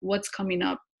what's coming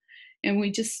up, and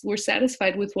we're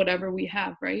satisfied with whatever we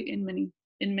have, right, in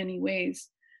many ways,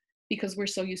 because we're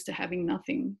so used to having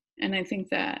nothing. And I think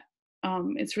that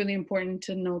it's really important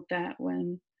to note that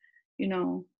when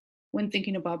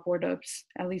thinking about board ups,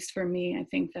 at least for me, I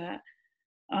think that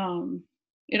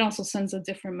it also sends a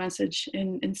different message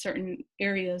in certain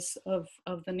areas of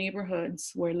the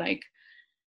neighborhoods where, like,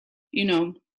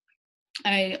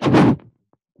 I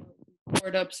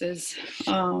board ups as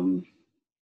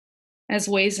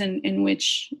ways in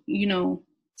which,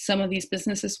 some of these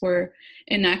businesses were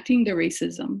enacting the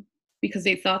racism because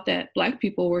they thought that Black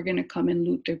people were going to come and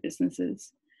loot their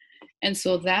businesses. And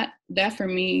so that for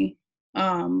me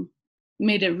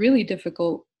made it really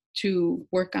difficult to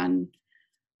work on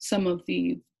some of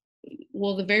the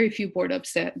very few board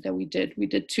ups that we did. We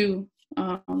did two.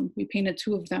 We painted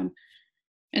two of them.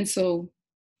 And so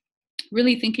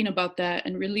really thinking about that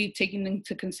and really taking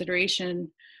into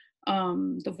consideration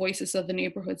the voices of the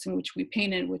neighborhoods in which we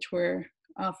painted, which were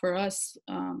for us,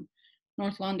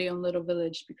 North Lawndale and Little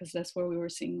Village, because that's where we were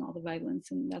seeing all the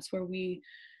violence. And that's where we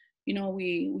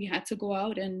had to go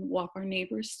out and walk our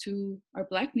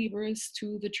Black neighbors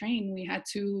to the train. We had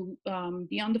to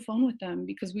be on the phone with them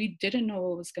because we didn't know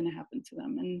what was going to happen to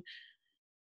them. And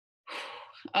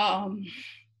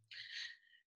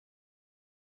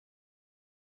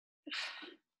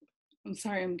I'm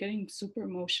sorry, I'm getting super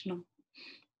emotional.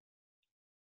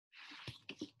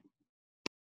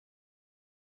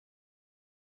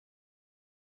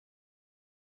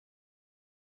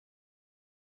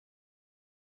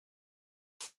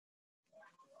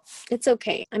 It's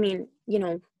okay. I mean, we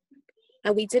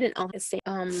didn't all say,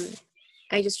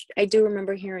 I do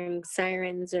remember hearing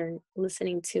sirens or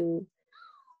listening to,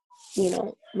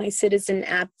 my Citizen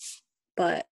app,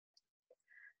 but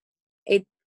it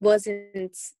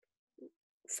wasn't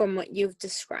from what you've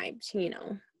described,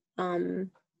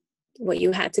 what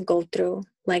you had to go through.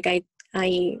 Like I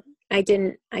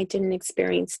didn't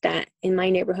experience that in my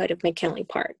neighborhood of McKinley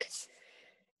Park.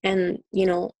 And,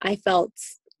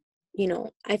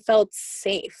 I felt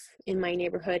safe in my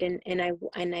neighborhood. And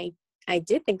I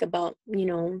did think about,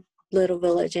 Little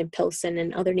Village and Pilsen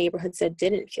and other neighborhoods that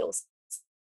didn't feel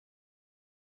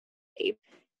safe,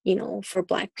 for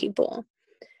Black people.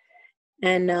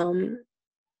 And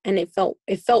it felt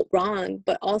wrong,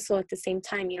 but also at the same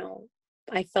time,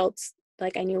 I felt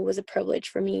like I knew it was a privilege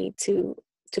for me to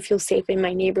feel safe in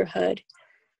my neighborhood,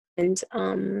 and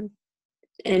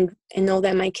know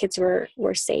that my kids were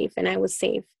safe and I was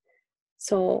safe.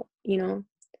 So,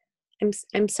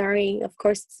 I'm sorry. Of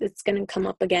course, it's gonna come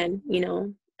up again.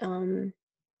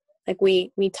 Like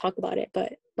we talk about it,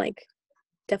 but like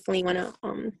definitely wanna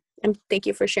and thank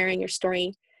you for sharing your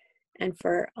story, and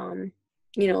for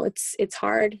it's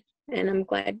hard, and I'm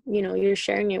glad you're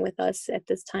sharing it with us at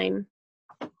this time,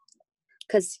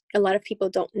 because a lot of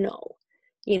people don't know,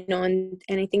 and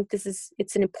I think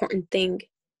it's an important thing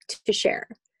to share,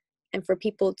 and for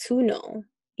people to know,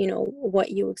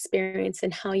 what you experienced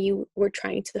and how you were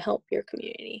trying to help your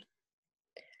community.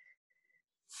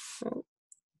 So,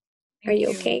 are you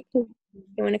okay? You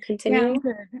want to continue?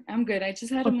 Yeah, I'm good. I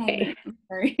just had a moment. I'm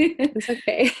sorry. It's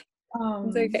okay.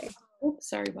 It's okay. Oops,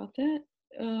 sorry about that.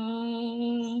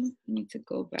 I need to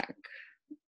go back.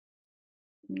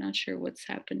 I'm not sure what's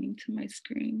happening to my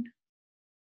screen.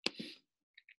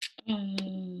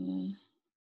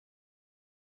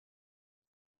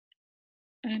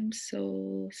 I'm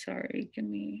so sorry. Give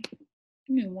me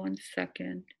 1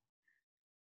 second.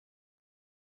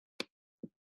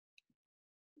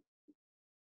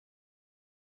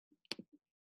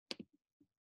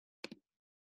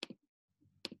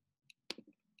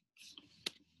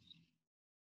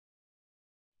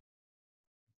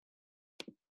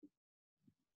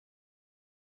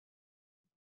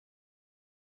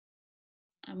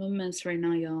 I'm a mess right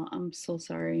now, y'all. I'm so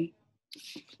sorry.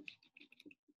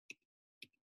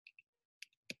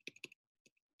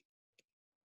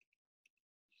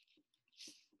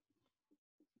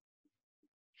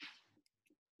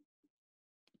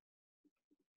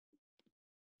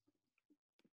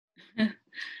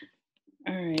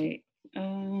 All right.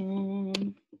 All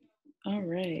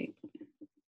right.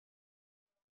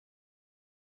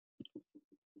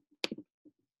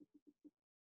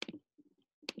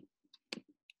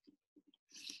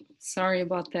 Sorry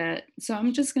about that. So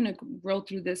I'm just gonna roll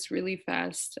through this really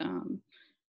fast.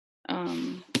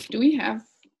 Do we have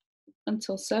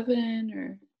until 7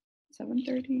 or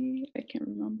 7:30? I can't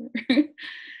remember.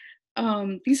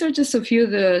 These are just a few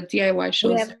of the DIY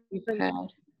shows that we've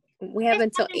had. We have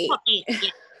until 8. Yeah.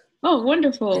 Oh,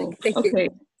 wonderful. Thank okay,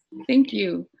 thank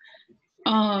you.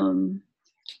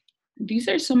 These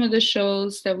are some of the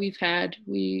shows that we've had.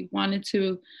 We wanted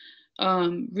to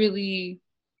really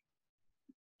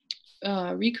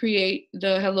recreate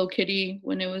the Hello Kitty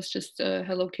when it was just a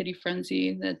Hello Kitty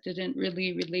frenzy that didn't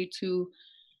really relate to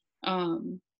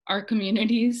our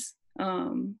communities,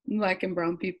 Black and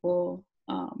brown people.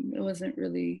 It wasn't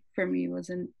really, for me,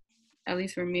 at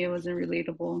least for me, it wasn't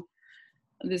relatable.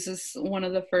 This is one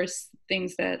of the first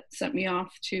things that set me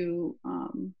off to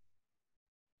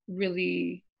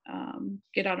really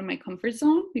get out of my comfort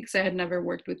zone, because I had never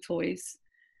worked with toys.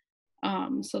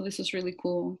 So this is really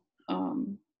cool.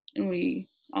 And we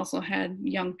also had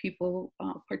young people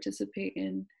participate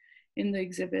in the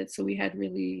exhibit. So we had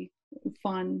really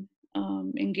fun,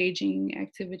 engaging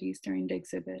activities during the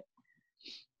exhibit.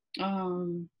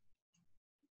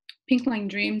 Pink Line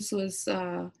Dreams was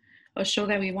a show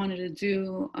that we wanted to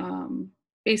do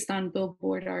based on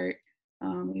billboard art.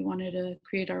 We wanted to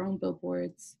create our own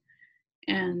billboards,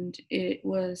 and it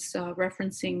was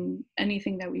referencing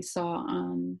anything that we saw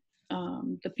on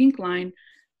the Pink Line,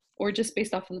 or just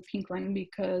based off of the Pink Line,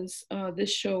 because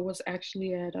this show was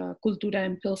actually at Cultura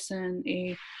in Pilsen,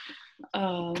 a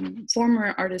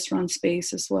former artist-run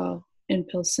space as well in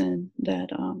Pilsen that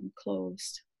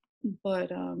closed.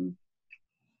 But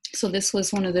so this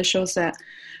was one of the shows that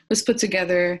was put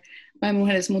together by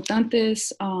Mujeres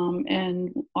Mutantes,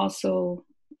 and also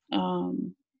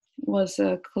was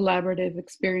a collaborative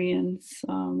experience.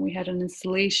 We had an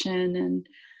installation, and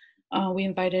we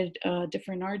invited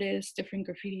different artists, different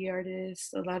graffiti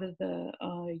artists, a lot of the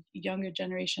younger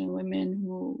generation women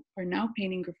who are now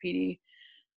painting graffiti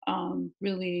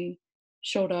really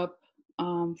showed up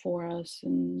for us,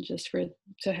 and just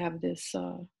to have this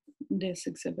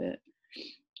exhibit.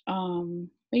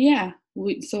 But yeah,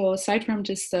 so aside from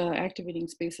just activating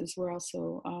spaces, we're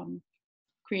also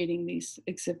creating these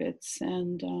exhibits,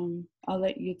 and I'll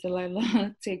let you,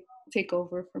 Delilah, take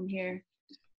over from here.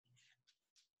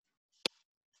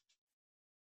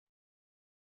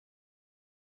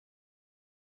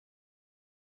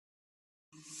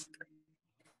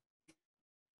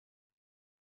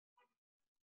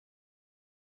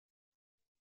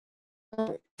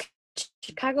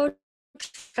 Chicago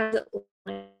Transit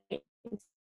Line.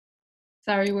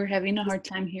 Sorry, we're having a hard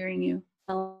time hearing you.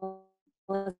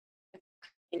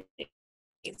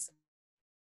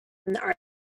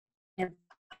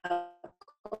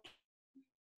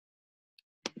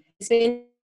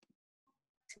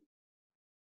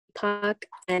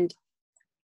 And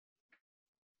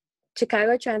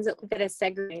Chicago Transit Line is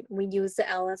segregated. We use the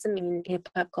L as a mean hip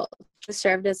hop culture. It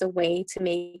served as a way to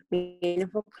make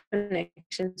meaningful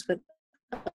connections with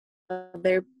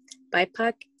other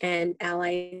BIPOC and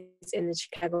allies in the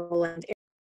Chicagoland area.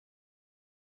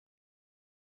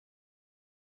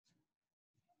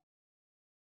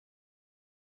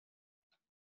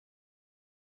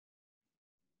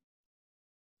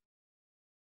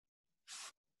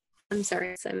 I'm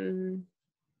sorry,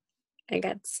 I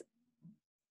got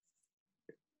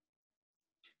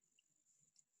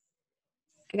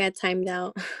timed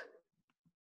out.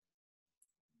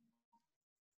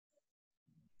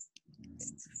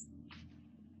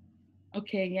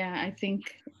 Okay, yeah, I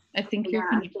think your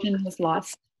connection was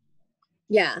lost.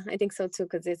 Yeah, I think so too,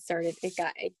 because it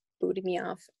booted me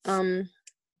off.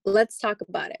 Let's talk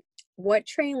about it. What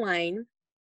train line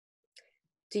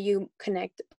do you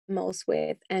connect most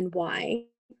with, and why?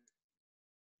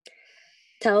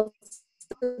 Tell us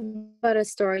about a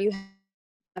story you have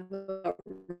about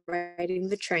riding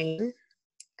the train.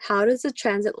 How does the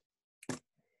transit?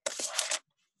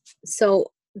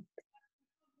 So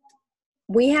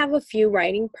we have a few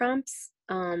writing prompts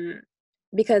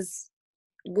because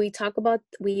we talk about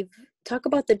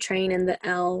the train and the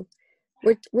L.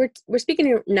 We're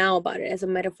speaking now about it as a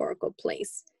metaphorical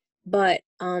place, but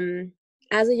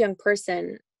as a young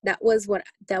person, that was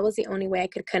the only way I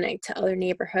could connect to other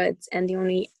neighborhoods, and the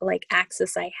only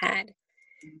access I had.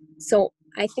 So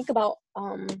I think about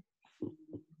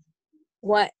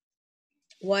what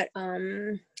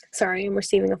sorry, I'm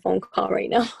receiving a phone call right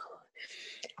now.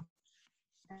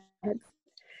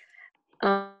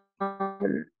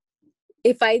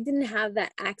 If I didn't have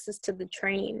that access to the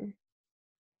train,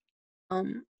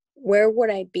 where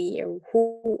would I be, or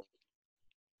who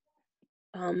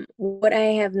would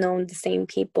I have known the same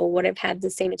people, would have had the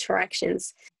same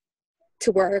interactions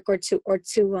to work or to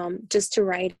just to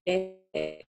write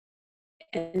it,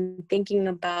 and thinking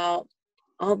about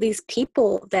all these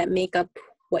people that make up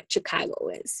what Chicago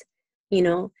is,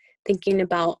 thinking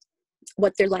about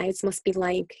what their lives must be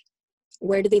like,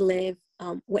 where do they live,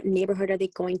 what neighborhood are they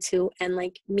going to, and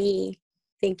like me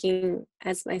thinking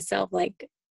as myself, like,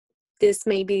 this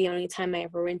may be the only time I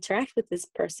ever interact with this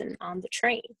person on the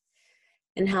train,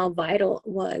 and how vital it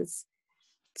was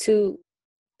to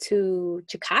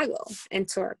Chicago and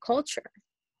to our culture.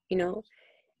 You know,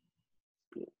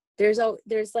 there's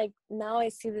like, now I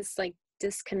see this like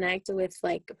disconnect with,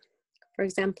 like, for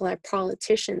example, our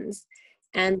politicians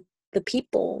and the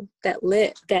people that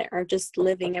are just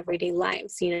living everyday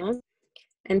lives, you know.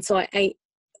 And so I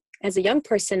as a young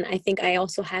person, I think I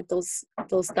also had those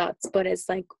thoughts, but it's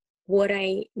like, would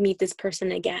I meet this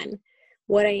person again?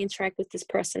 Would I interact with this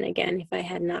person again if I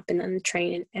had not been on the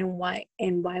train? And why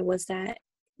was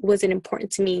it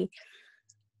important to me?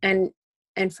 And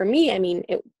for me, I mean,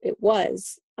 it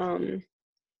was,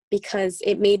 because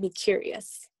it made me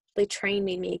curious. The train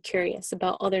made me curious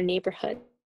about other neighborhoods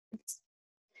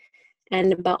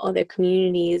and about other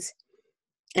communities,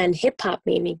 and hip hop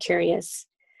made me curious.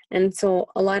 And so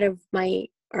a lot of my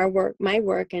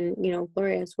work, and, you know,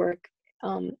 Gloria's work,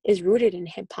 is rooted in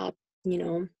hip hop, you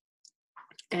know,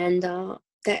 and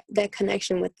that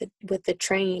connection with the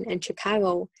train and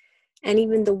Chicago, and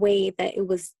even the way that it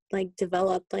was like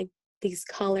developed, like these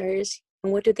colors,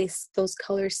 and what do those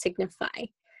colors signify,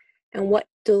 and what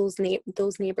those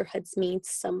neighborhoods mean to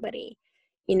somebody,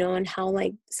 you know, and how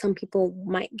like some people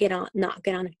might not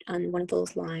get on one of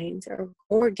those lines,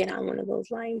 or get on one of those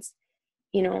lines,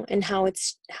 you know, and how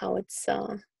it's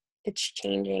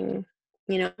changing,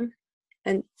 you know.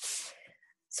 And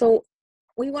so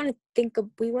we want you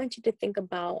to think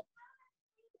about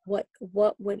what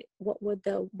would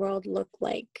the world look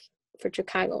like for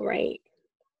Chicago, right?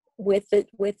 With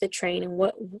the train, and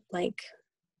what, like,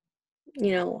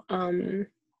 you know,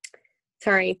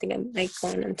 sorry, I think I'm like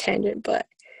going on tangent, but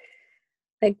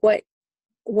like what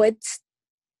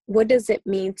does it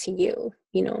mean to you,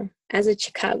 you know, as a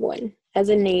Chicagoan, as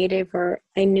a native or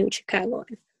a new Chicagoan?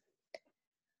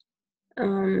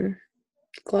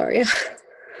 Gloria.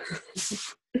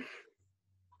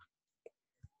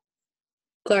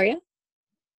 Gloria?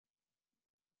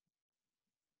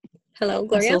 Hello, I'm so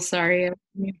Gloria? sorry.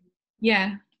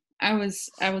 Yeah, I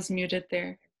was muted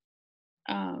there.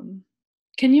 Can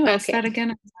you ask Okay. that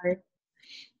again? I'm sorry.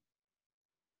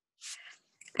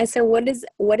 I said, what is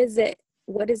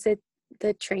it,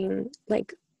 the train,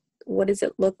 like, what does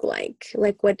it look like?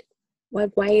 Like,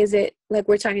 why is it, like,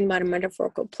 we're talking about a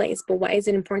metaphorical place, but why is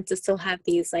it important to still have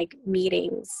these like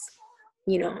meetings,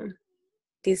 you know,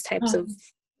 these types of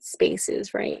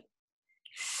spaces, right?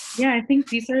 Yeah, I think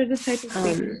these are the type of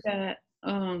spaces that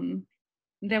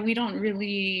that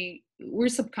we're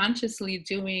subconsciously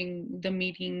doing the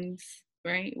meetings,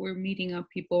 right? We're meeting up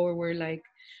people, or we're like,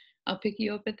 I'll pick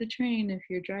you up at the train if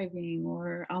you're driving,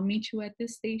 or I'll meet you at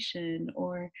this station.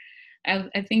 Or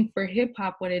I think for hip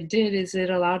hop, what it did is it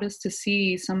allowed us to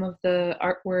see some of the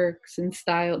artworks and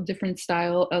different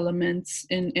style elements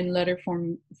in letter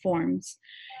forms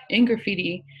in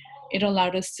graffiti. It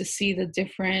allowed us to see the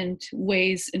different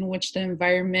ways in which the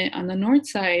environment on the north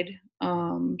side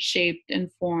shaped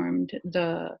and formed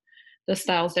the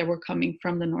styles that were coming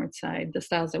from the north side, the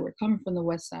styles that were coming from the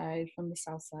west side, from the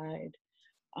south side,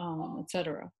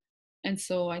 etc. And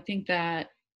so I think that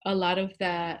a lot of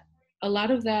that,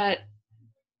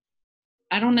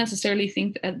 I don't necessarily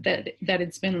think that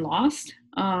it's been lost,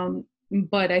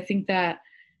 but I think that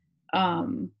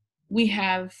we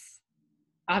have,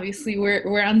 obviously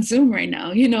we're on Zoom right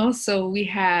now, you know, so we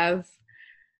have,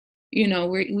 you know,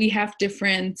 we have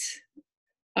different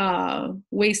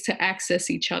ways to access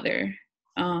each other,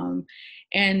 and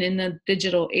in the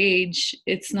digital age,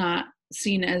 it's not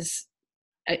seen as,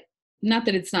 not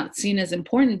that it's not seen as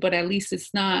important, but at least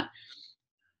it's not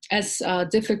as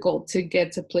difficult to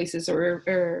get to places,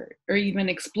 or even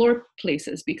explore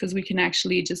places, because we can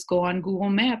actually just go on Google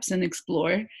Maps and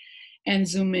explore and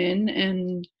zoom in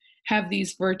and have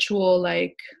these virtual,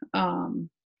 like,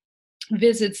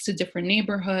 visits to different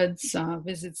neighborhoods,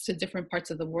 visits to different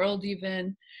parts of the world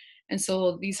even. And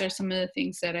so these are some of the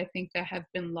things that I think that have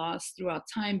been lost throughout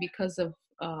time because of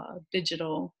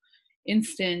digital,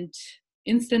 instant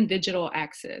digital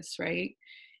access, right?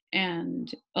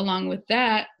 And along with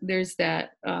that, there's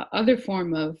that other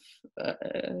form of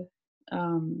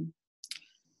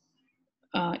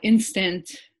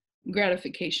instant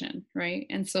gratification, right?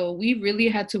 And so we really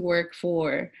had to work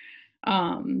for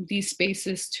these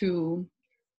spaces to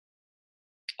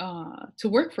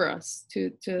work for us,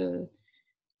 to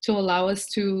allow us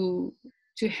to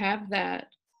have that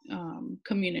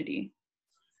community.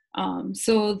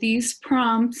 So these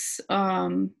prompts,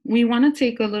 we want to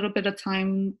take a little bit of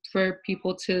time for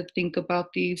people to think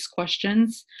about these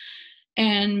questions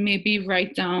and maybe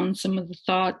write down some of the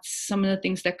thoughts, some of the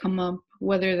things that come up,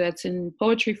 whether that's in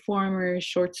poetry form or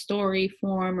short story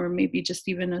form, or maybe just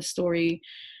even a story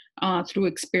through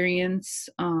experience,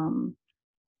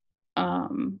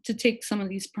 to take some of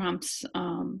these prompts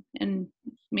and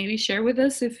maybe share with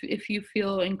us if you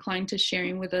feel inclined to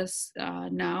sharing with us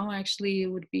now. Actually, it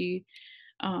would be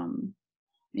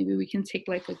maybe we can take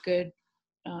like a good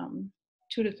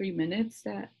 2 to 3 minutes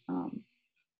that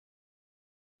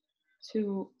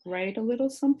to write a little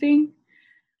something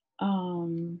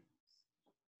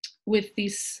with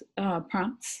these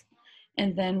prompts,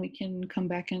 and then we can come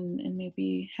back and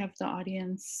maybe have the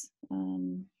audience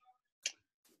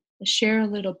share a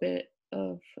little bit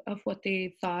of what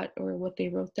they thought or what they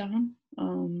wrote down.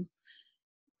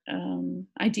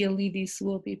 Ideally, these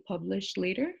will be published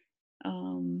later,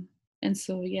 and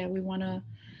so yeah, we want to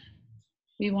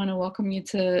welcome you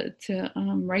to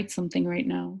write something right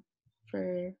now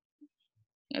for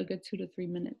a good 2 to 3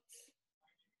 minutes,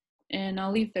 and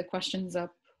I'll leave the questions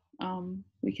up.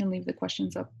 We can leave the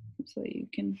questions up so that you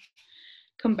can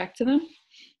come back to them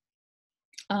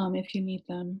if you need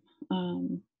them.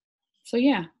 So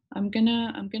yeah, I'm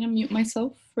gonna mute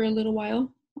myself for a little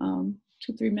while,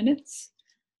 2-3 minutes,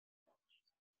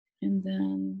 and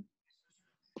then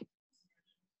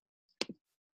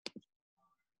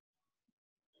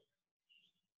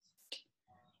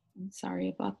I'm sorry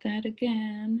about that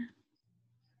again.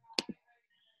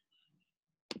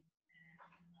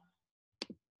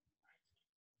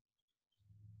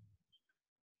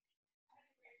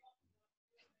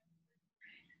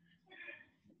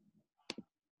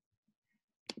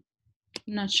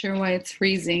 I'm not sure why it's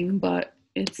freezing, but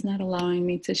it's not allowing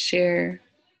me to share.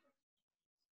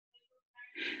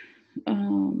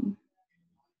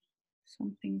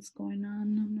 Something's going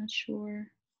on, I'm not sure.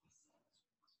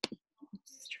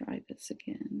 Let's try this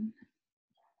again.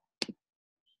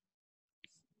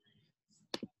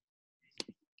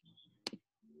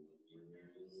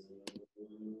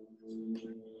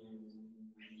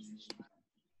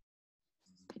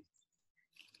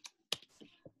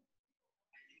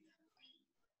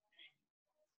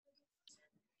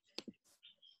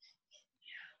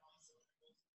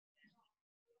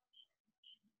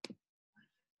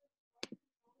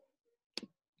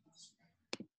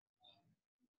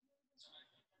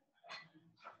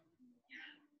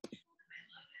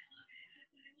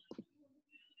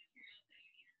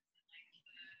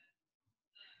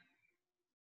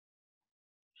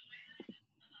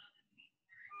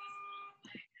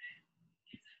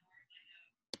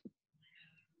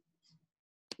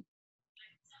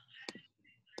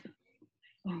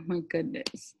 Oh my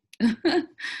goodness.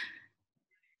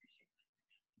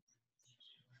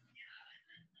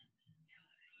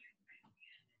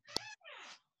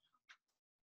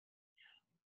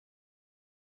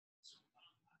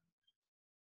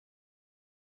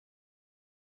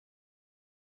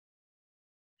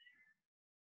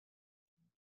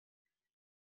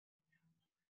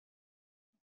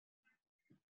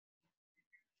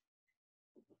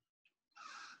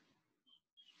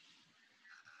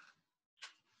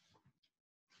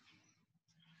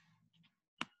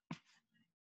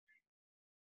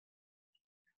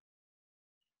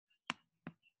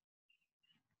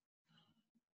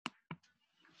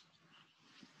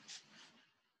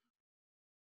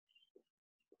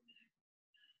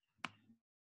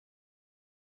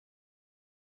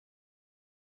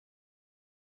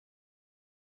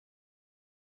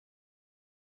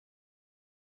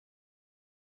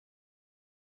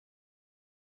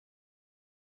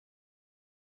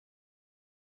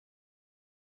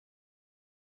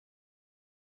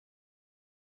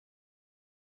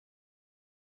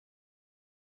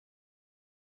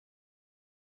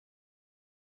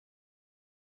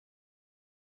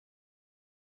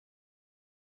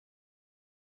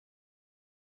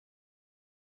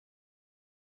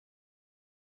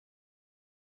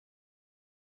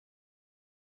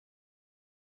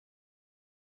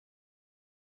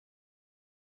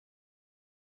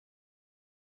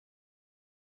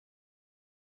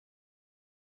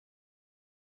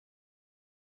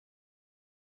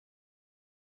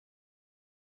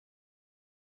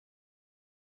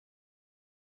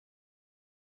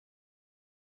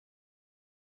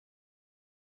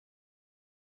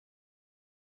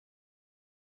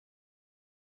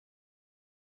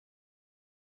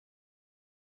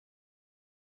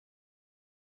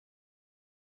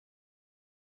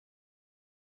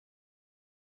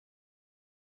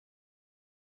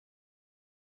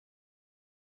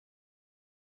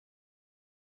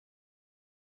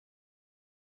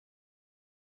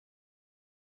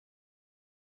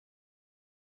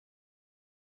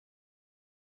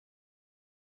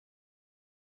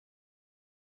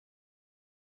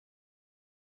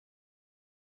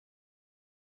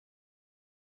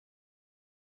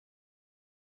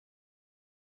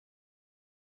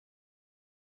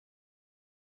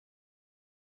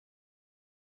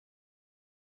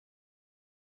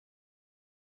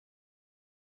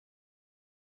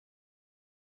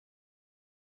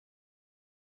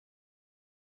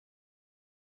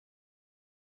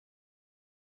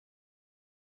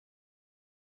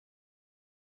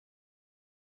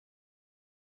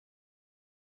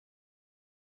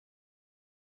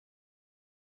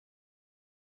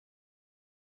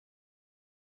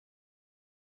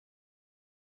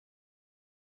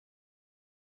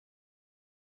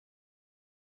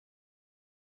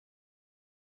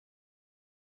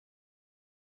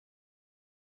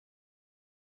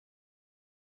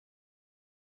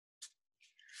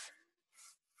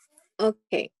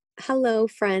 Okay. Hello,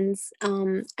 friends.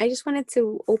 I just wanted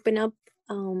to open up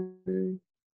the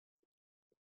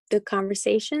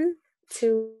conversation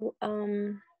to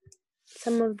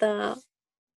some of the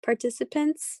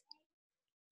participants.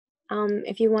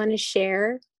 If you want to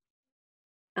share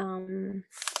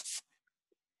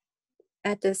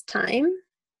at this time,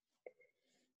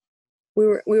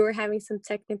 we were having some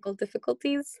technical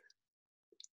difficulties,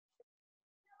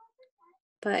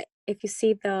 but if you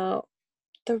see the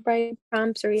right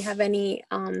prompts or you have any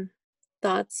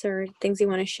thoughts or things you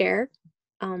want to share,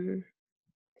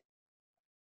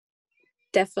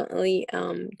 definitely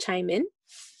chime in,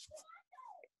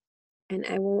 and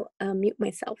I will mute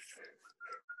myself.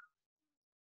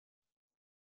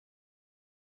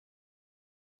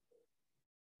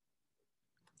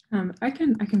 I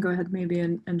can go ahead maybe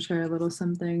and share a little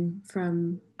something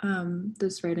from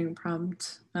this writing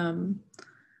prompt.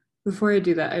 Before I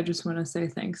do that, I just want to say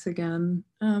thanks again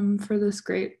for this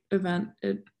great event.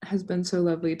 It has been so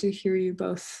lovely to hear you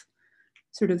both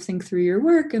sort of think through your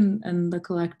work and the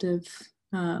collective,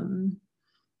 and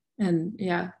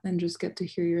yeah, and just get to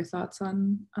hear your thoughts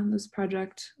on this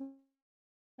project.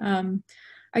 I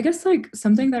guess like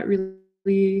something that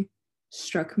really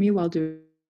struck me while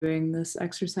doing this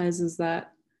exercise is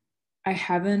that I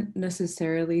haven't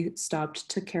necessarily stopped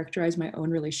to characterize my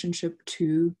own relationship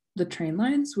to the train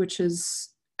lines, which is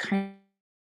kind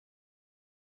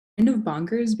of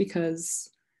bonkers because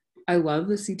I love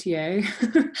the CTA.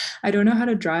 I don't know how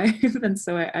to drive, and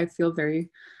so I feel very,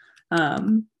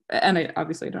 and I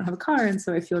obviously don't have a car, and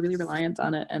so I feel really reliant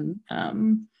on it.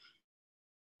 And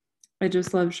I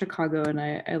just love Chicago, and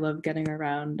I love getting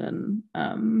around, and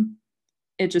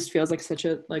it just feels like such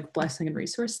a like blessing and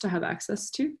resource to have access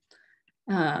to.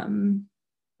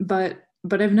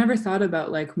 But I've never thought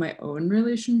about like my own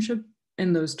relationship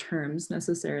in those terms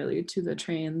necessarily to the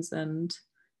trains. And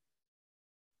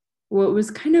what was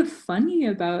kind of funny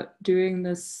about doing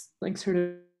this, like sort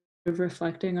of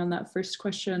reflecting on that first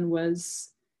question, was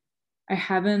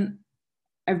I've been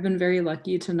very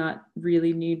lucky to not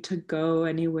really need to go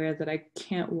anywhere that I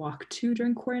can't walk to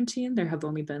during quarantine. There have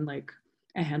only been like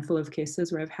a handful of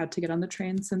cases where I've had to get on the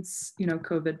train since, you know,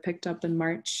 COVID picked up in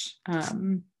March.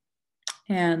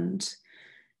 And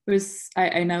it was,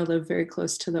 I now live very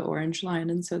close to the Orange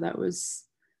Line. And so that's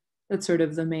sort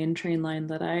of the main train line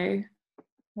that I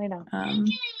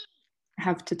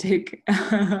have to take.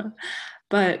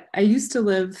 But I used to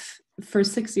live, for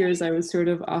 6 years, I was sort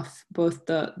of off both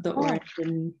the Orange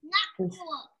and...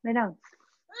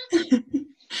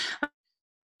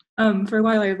 for a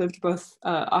while I lived both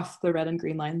off the red and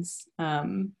green lines.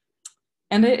 And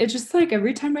it just like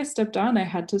every time I stepped on, I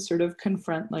had to sort of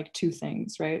confront like two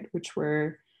things, right? Which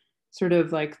were sort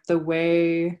of like the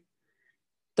way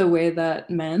that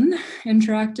men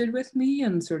interacted with me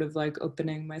and sort of like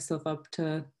opening myself up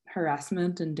to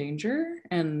harassment and danger,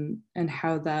 and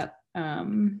how that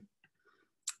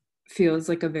feels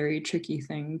like a very tricky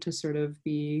thing to sort of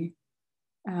be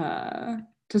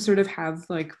to sort of have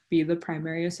like be the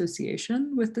primary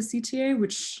association with the CTA,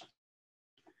 which,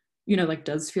 you know, like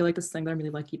does feel like this thing that I'm really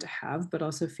lucky to have, but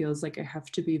also feels like I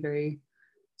have to be very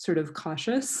sort of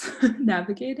cautious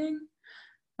navigating.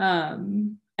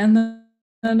 And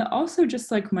then also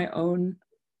just like my own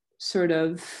sort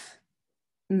of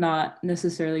not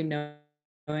necessarily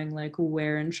knowing like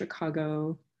where in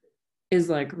Chicago is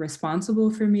like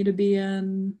responsible for me to be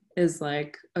in, is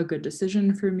like a good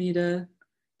decision for me to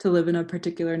live in a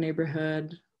particular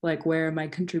neighborhood, like where am I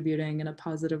contributing in a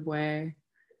positive way.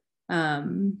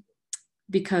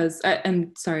 Because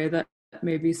and sorry, that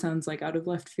maybe sounds like out of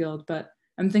left field, but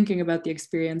I'm thinking about the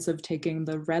experience of taking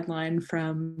the red line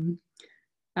from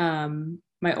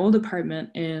my old apartment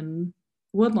in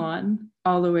Woodlawn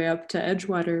all the way up to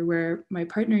Edgewater, where my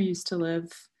partner used to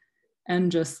live,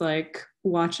 and just like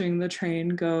watching the train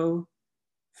go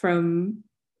from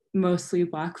mostly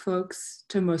Black folks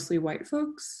to mostly white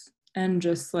folks, and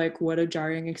just like what a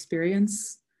jarring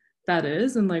experience that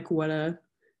is, and like what a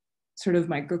sort of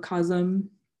microcosm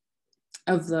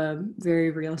of the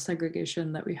very real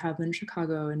segregation that we have in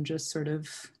Chicago, and just sort of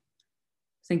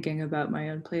thinking about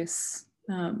my own place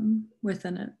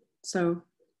within it. So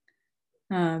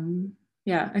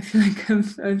yeah, I feel like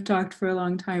I've talked for a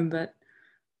long time, but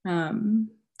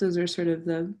those are sort of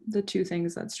the two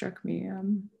things that struck me.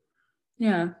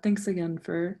 Yeah, thanks again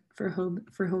for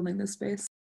holding this space.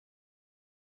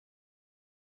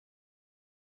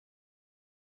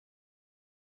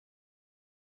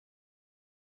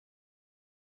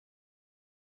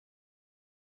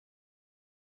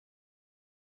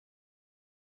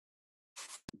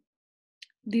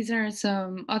 These are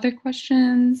some other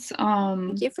questions.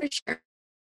 Thank you for sharing.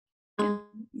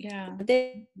 Yeah.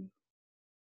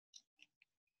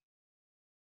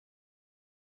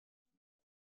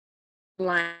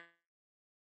 Line.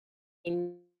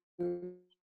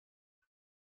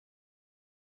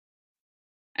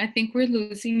 I think we're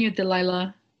losing you,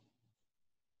 Delilah.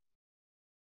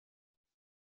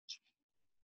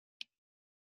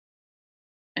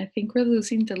 I think we're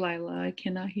losing Delilah. I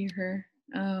cannot hear her.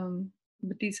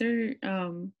 But these are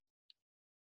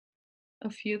a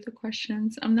few of the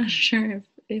questions. I'm not sure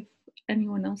if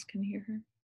anyone else can hear her.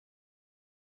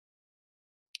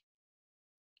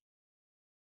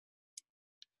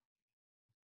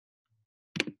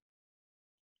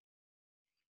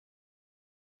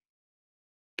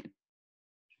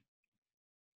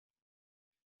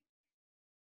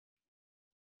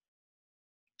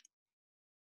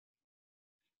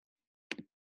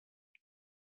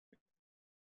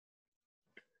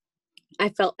 I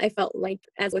felt like,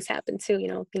 as was happened too, you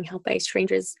know, being helped by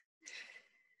strangers,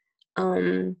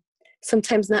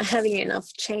 sometimes not having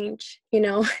enough change, you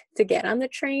know, to get on the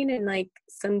train, and like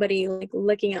somebody like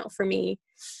looking out for me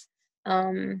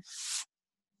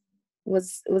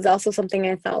was also something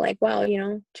I felt like, wow, you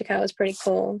know, Chicago was pretty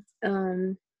cool.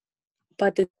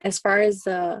 But as far as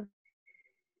the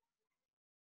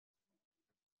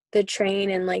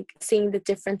train and like seeing the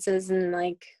differences, and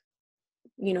like,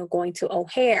 you know, going to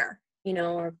O'Hare, you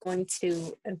know, or going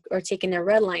to, or taking the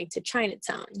red line to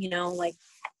Chinatown, you know, like,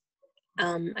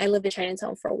 I lived in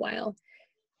Chinatown for a while.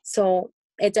 So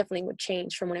it definitely would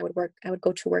change from when I would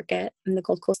go to work in the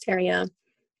Gold Coast area.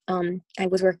 I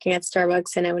was working at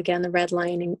Starbucks, and I would get on the red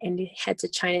line and head to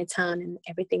Chinatown, and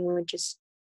everything would just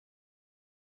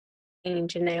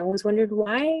change. And I always wondered,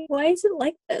 why is it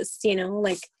like this? You know,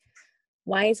 like,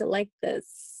 why is it like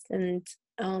this? And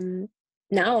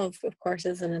now, of course,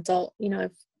 as an adult, you know,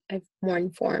 I've more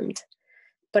informed.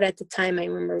 But at the time, I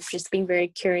remember just being very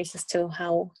curious as to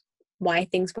why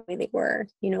things were the way they were.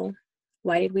 You know,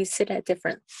 why did we sit at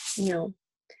different, you know,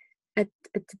 at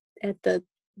the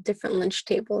different lunch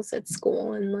tables at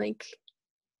school? And like,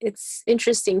 it's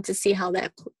interesting to see how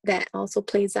that also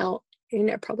plays out in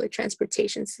our public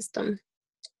transportation system,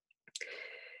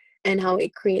 and how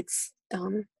it creates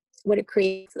what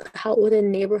a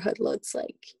neighborhood looks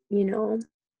like, you know.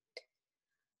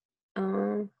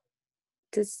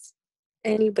 Does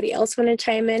anybody else want to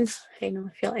chime in? I know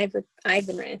I feel I've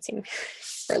been ranting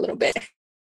for a little bit.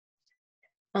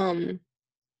 I'm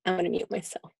gonna mute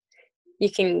myself.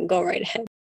 You can go right ahead.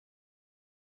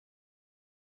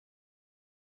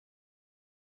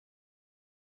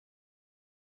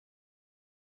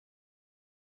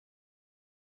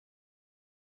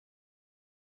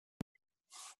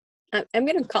 I'm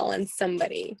gonna call on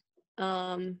somebody.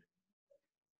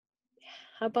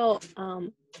 How about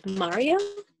Maria?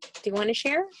 Do you want to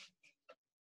share?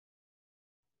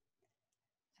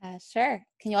 Sure.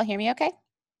 Can you all hear me okay?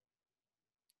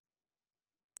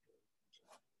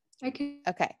 I can.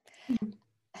 Okay.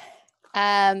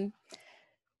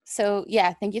 So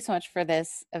yeah, thank you so much for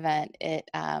this event. It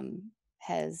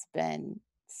has been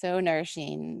so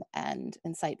nourishing and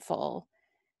insightful,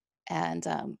 and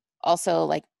also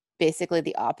like basically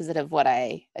the opposite of what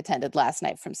I attended last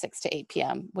night from 6 to 8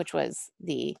 p.m., which was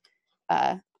the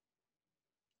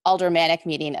aldermanic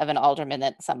meeting of an alderman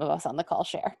that some of us on the call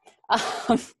share.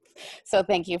 So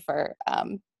thank you for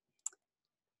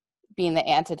being the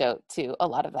antidote to a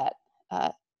lot of that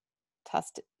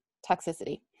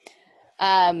toxicity.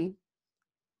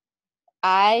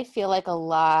 I feel like a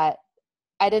lot,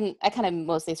 I kind of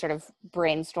mostly sort of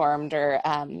brainstormed or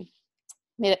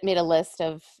made a list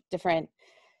of different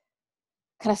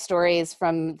kind of stories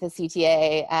from the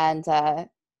CTA, and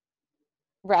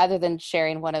rather than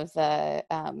sharing one of the,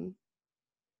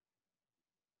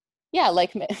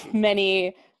 like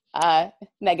many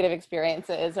negative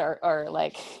experiences or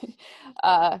like,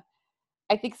 I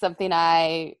think something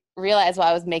I realized while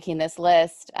I was making this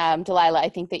list, Delilah, I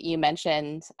think that you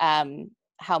mentioned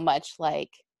how much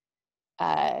like,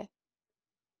 I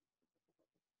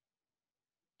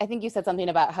think you said something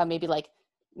about how maybe like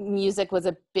music was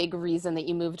a big reason that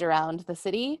you moved around the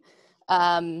city.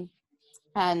 And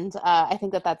I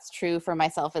think that that's true for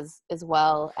myself as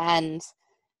well. And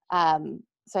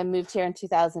so I moved here in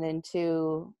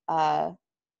 2002, and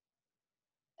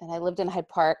I lived in Hyde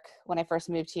Park when I first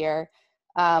moved here,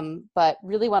 but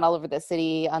really went all over the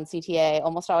city on CTA,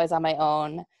 almost always on my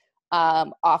own,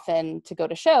 often to go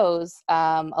to shows,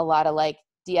 a lot of like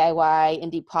DIY,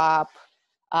 indie pop,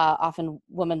 often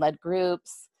woman-led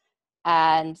groups.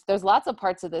 And there's lots of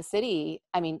parts of the city,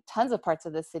 I mean, tons of parts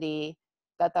of the city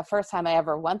that the first time I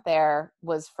ever went there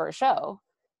was for a show,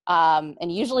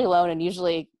 and usually alone and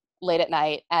usually late at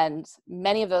night. And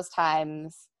many of those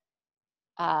times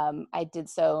I did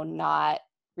so not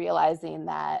realizing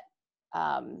that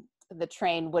the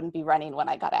train wouldn't be running when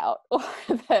I got out, or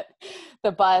that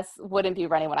the bus wouldn't be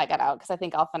running when I got out. Because I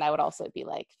think often I would also be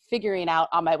like figuring out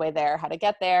on my way there how to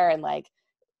get there. And like,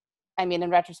 I mean, in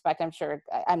retrospect, I'm sure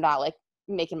I'm not like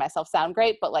making myself sound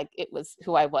great, but like it was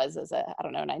who I was as a, I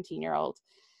don't know, 19-year-old.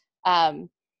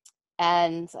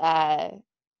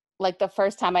 Like the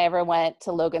first time I ever went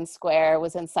to Logan Square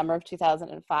was in summer of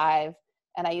 2005.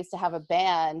 And I used to have a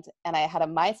band, and I had a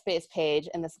MySpace page,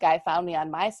 and this guy found me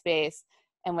on MySpace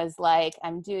and was like,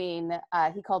 I'm doing,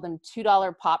 he called them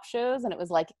 $2 pop shows. And it was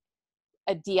like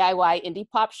a DIY indie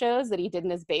pop shows that he did in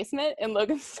his basement in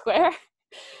Logan Square.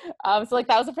 So like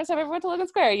that was the first time I ever went to Logan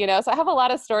Square, you know? So I have a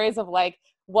lot of stories of like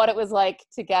what it was like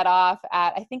to get off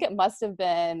at, I think it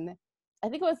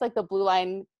was like the Blue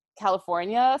Line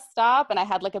California stop, and I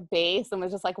had like a bass and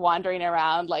was just like wandering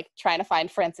around like trying to find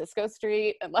Francisco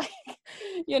Street, and like,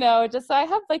 you know, just so I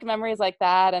have like memories like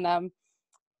that. And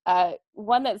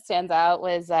one that stands out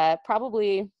was I'll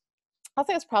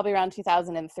say it was probably around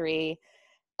 2003,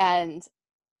 and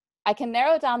I can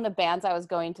narrow down the bands I was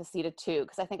going to see to two,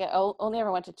 because I think I only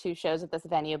ever went to two shows at this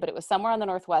venue, but it was somewhere on the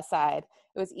Northwest side.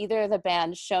 It was either the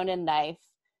band Shonen Knife,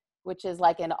 which is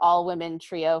like an all-women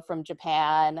trio from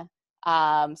Japan,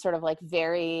 sort of like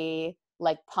very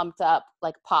like pumped up,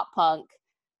 like pop punk,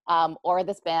 or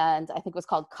this band I think was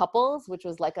called Couples, which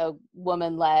was like a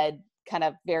woman-led kind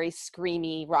of very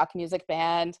screamy rock music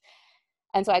band.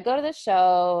 And so I go to the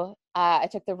show. I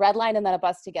took the Red Line and then a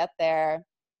bus to get there,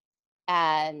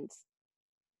 and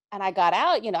I got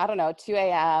out, you know, I don't know, 2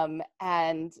 a.m.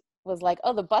 and was like,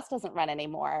 oh, the bus doesn't run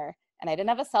anymore. And I didn't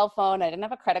have a cell phone, I didn't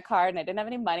have a credit card, and I didn't have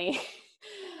any money.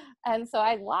 And so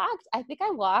I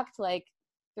walked like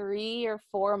 3 or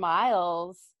 4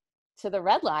 miles to the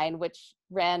Red Line, which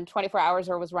ran 24 hours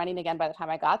or was running again by the time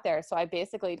I got there. So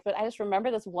but I just remember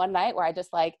this one night where I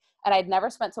just like, and I'd never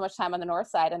spent so much time on the north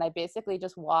side, and I basically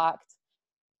just walked,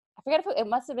 I forget if it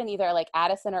must have been either like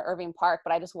Addison or Irving Park,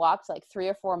 but I just walked like 3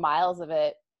 or 4 miles of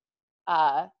it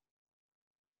at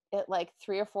like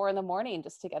 3 or 4 in the morning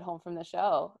just to get home from the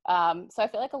show. So I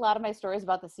feel like a lot of my stories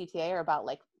about the CTA are about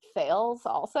like fails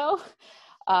also.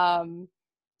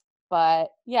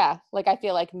 But yeah, like I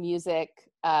feel like music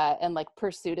and like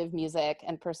pursuit of music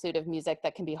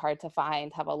that can be hard to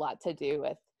find have a lot to do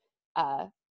with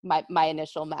my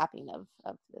initial mapping of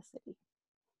the city.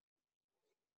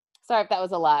 Sorry if that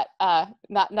was a lot.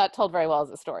 Not told very well as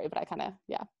a story, but I kind of,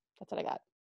 yeah, that's what I got.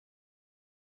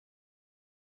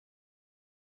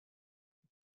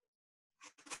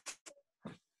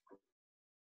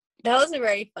 That was a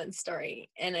very fun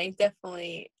story, and I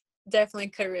definitely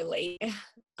could relate.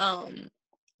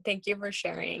 Thank you for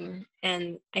sharing.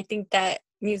 And I think that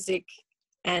music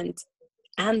and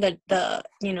the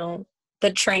you know,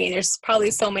 the train, there's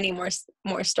probably so many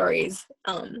more stories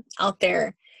out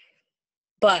there,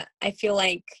 but I feel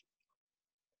like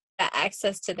that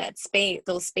access to that space,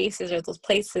 those spaces or those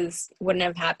places wouldn't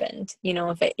have happened, you know,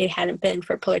 if it hadn't been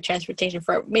for public transportation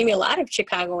for maybe a lot of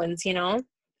Chicagoans, you know.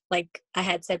 Like I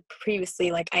had said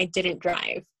previously, like I didn't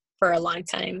drive for a long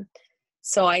time.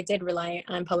 So I did rely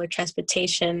on public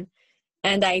transportation,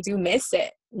 and I do miss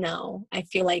it now. I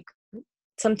feel like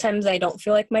sometimes I don't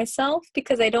feel like myself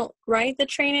because I don't ride the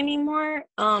train anymore,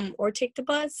 or take the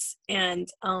bus. And,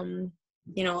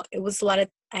 you know, it was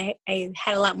I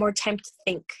had a lot more time to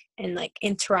think and like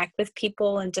interact with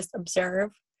people and just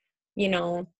observe, you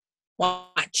know,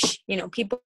 watch, you know,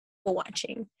 people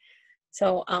watching.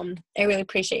 So I really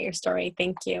appreciate your story.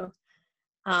 Thank you.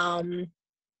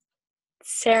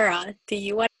 Sarah, do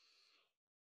you want?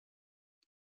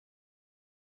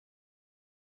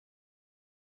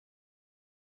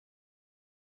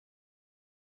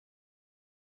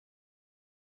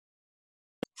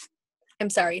 I'm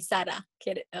sorry, Sarah.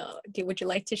 Would you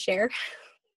like to share?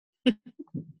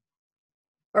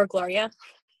 Or Gloria?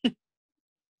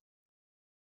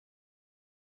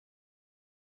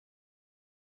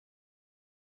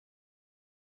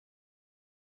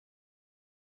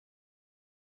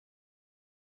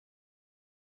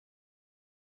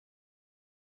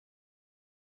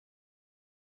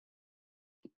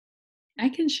 I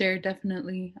can share,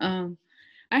 definitely. I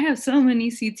have so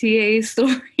many CTA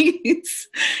stories.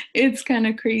 It's kind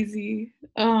of crazy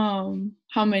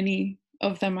how many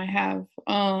of them I have.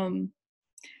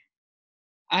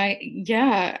 I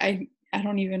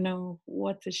don't even know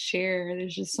what to share.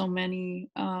 There's just so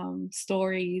many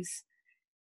stories.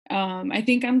 I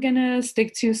think I'm gonna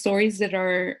stick to stories that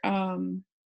are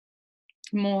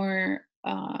more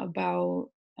about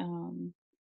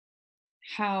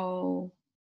how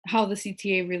how the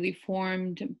CTA really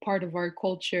formed part of our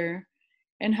culture,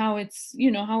 and how it's,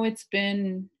 you know, how it's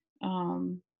been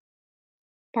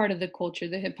part of the culture,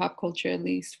 the hip hop culture, at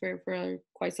least for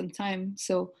quite some time.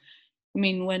 So, I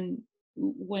mean,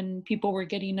 when people were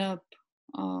getting up,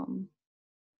 um,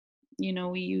 you know,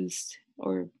 we used,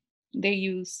 or they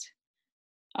used,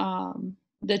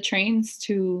 the trains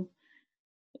to,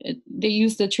 they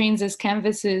used the trains as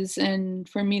canvases, and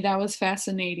for me that was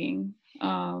fascinating.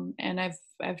 And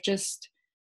I've just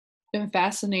been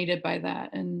fascinated by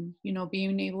that, and you know,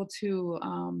 being able to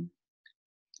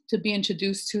be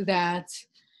introduced to that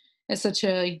at such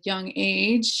a young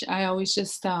age. I always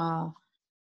just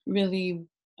really,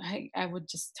 I would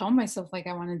just tell myself like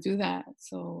I want to do that.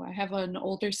 So I have an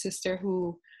older sister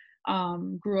who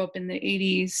grew up in the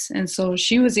 80s, and so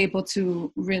she was able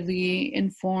to really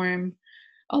inform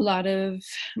a lot of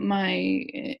my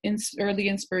early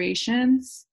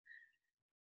inspirations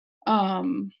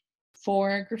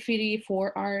for graffiti,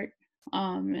 for art.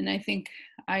 And I think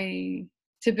I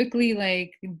typically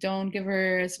like don't give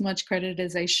her as much credit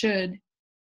as I should.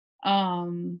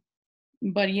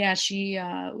 But yeah, she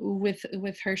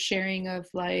with her sharing of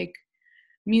like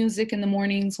music in the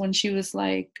mornings when she was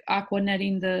like aqua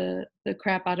netting the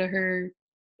crap out of her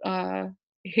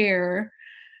hair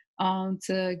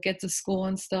to get to school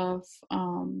and stuff.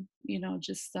 You know,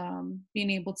 just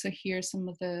being able to hear some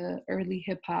of the early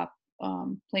hip hop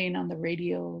playing on the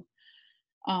radio,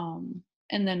 and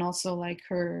then also like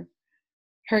her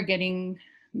getting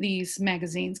these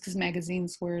magazines, because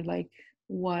magazines were like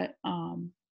what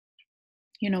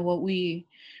you know, what we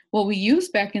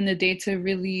used back in the day to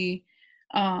really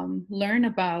learn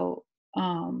about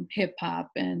hip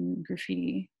hop and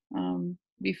graffiti.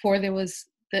 Before there was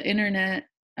the internet,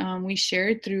 we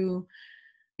shared through,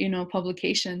 you know,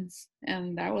 publications,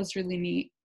 and that was really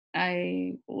neat.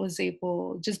 I was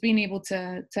able, just being able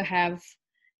to have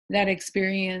that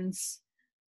experience,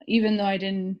 even though I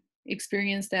didn't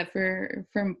experience that for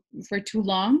too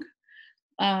long.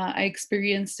 I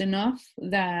experienced enough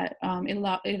that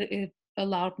it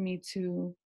allowed me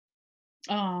to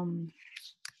um,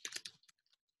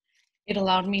 it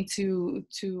allowed me to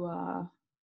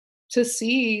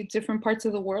see different parts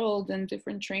of the world and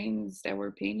different trains that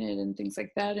were painted and things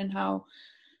like that, and how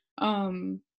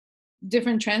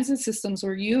different transit systems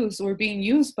were being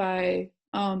used by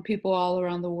people all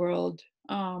around the world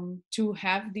to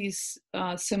have these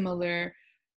similar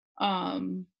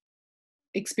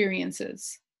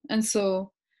experiences. And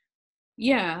so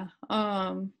yeah,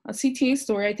 a CTA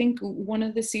story, I think one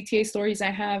of the CTA stories I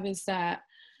have is that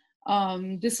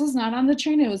this was not on the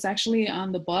train, it was actually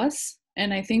on the bus.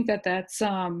 And I think that that's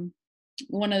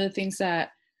one of the things that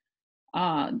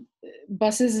uh,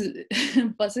 buses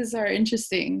buses are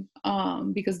interesting,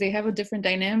 because they have a different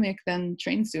dynamic than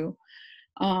trains do.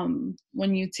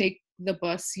 When you take the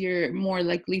bus, you're more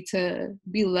likely to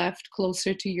be left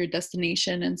closer to your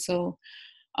destination. And so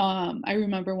I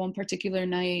remember one particular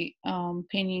night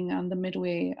painting on the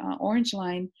Midway Orange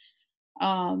Line,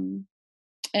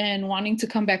 and wanting to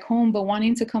come back home, but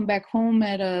wanting to come back home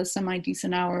at a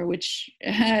semi-decent hour, which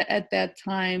at that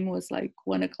time was like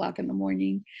 1:00 in the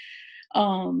morning.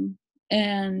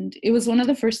 And it was one of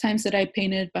the first times that I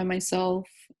painted by myself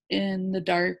in the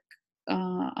dark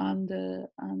on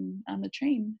the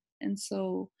train. And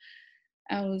so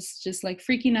I was just like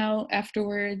freaking out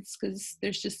afterwards, because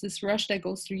there's just this rush that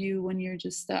goes through you when you're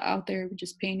just out there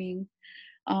just painting,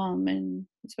 and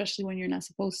especially when you're not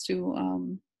supposed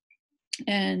to.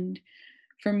 And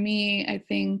for me, I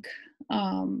think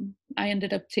I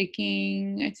ended up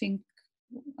taking, I think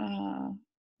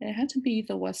it had to be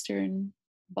the Western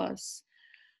bus.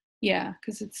 Yeah,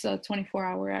 because it's a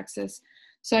 24-hour access.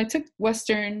 So I took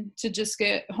Western to just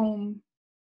get home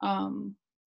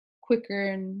quicker,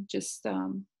 and just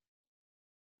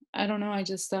I don't know, I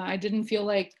just I didn't feel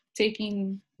like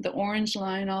taking the Orange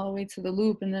Line all the way to the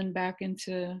Loop and then back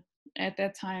into, at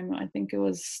that time I think it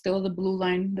was still the Blue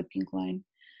Line, the Pink Line,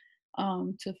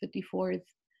 to 54th.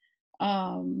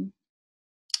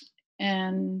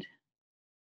 And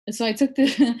so I took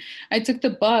the I took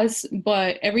the bus,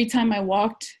 but every time I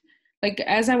walked, like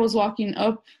as I was walking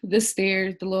up the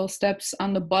stairs, the little steps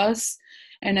on the bus,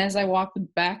 and as I walked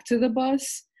back to the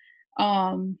bus,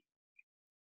 um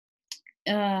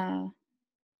uh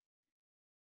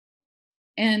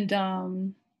and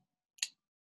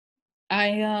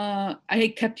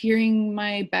I kept hearing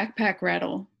my backpack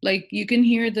rattle. Like you can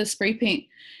hear the spray paint,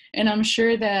 and I'm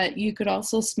sure that you could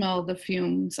also smell the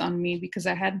fumes on me, because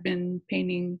I had been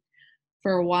painting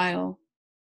for a while.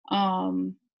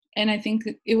 And I think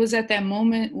it was at that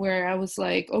moment where I was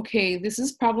like, okay, this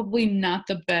is probably not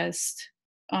the best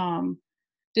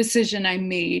decision I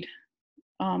made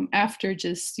after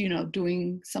just,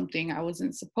 doing something I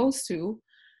wasn't supposed to,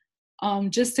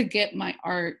 just to get my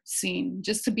art seen,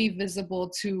 just to be visible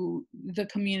to the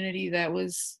community that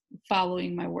was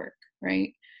following my work,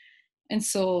 right? And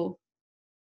so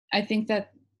I think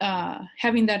that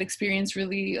having that experience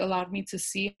really allowed me to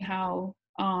see how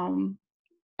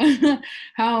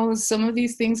how some of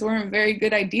these things weren't very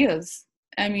good ideas.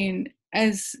 I mean,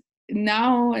 as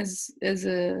now as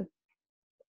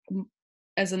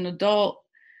an adult,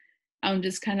 I'm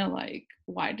just kind of like,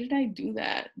 why did I do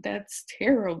that? That's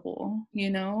terrible,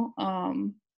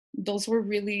 those were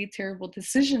really terrible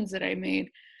decisions that I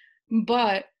made,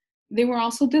 but they were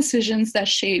also decisions that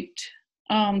shaped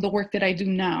the work that I do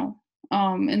now.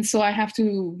 And so I have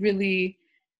to really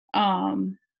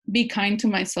be kind to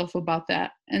myself about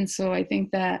that. And so I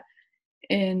think that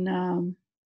and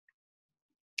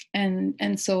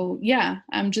so, yeah,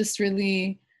 it's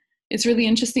really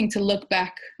interesting to look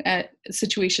back at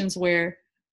situations where,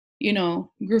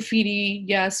 graffiti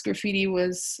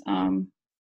was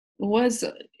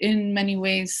in many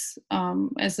ways,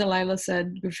 as Delilah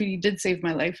said, graffiti did save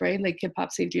my life, right? Like hip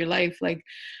hop saved your life. Like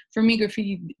for me,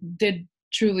 graffiti did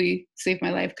truly save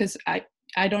my life, because I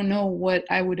don't know what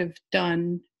I would have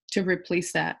done to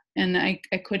replace that. And I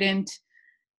couldn't,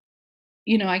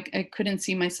 I couldn't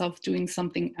see myself doing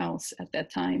something else at that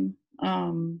time.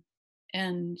 And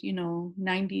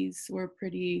 90s were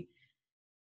pretty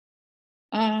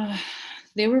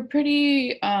they were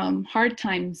pretty hard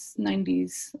times,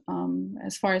 90s,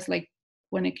 as far as like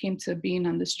when it came to being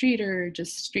on the street or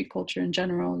just street culture in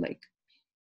general. Like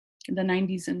the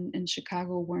 90s in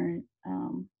Chicago weren't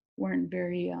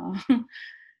very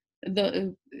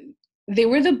they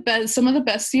were the best, some of the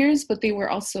best years, but they were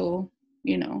also,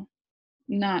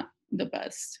 not the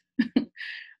best.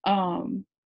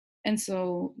 And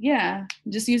so, yeah,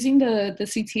 just using the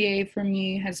CTA for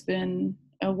me has been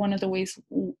one of the ways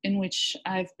in which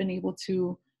I've been able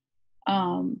to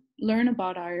learn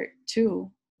about art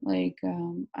too. Like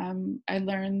I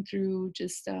learned through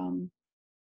just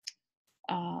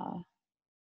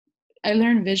I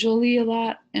learn visually a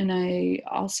lot, and I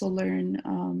also learn.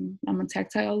 I'm a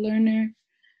tactile learner,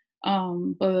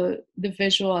 but the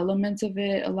visual element of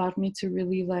it allowed me to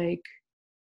really like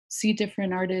see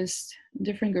different artists,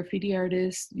 different graffiti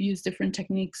artists use different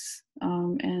techniques,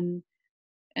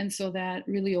 and so that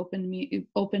really opened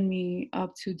me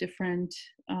up to different,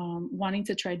 wanting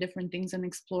to try different things and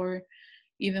explore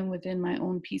even within my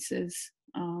own pieces.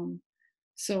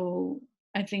 So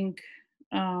I think,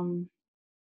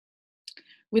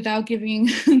 without giving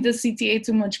the CTA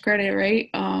too much credit, right?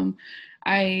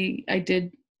 I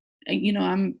did,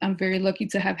 I'm very lucky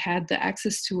to have had the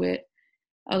access to it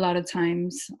a lot of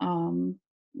times,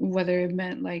 whether it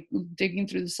meant like digging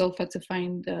through the sofa to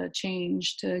find the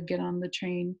change to get on the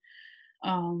train,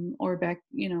 or back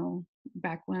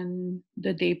when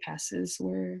the day passes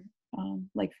were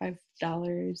like $5.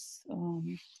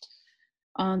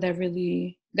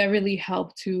 That really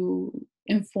helped to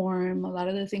inform a lot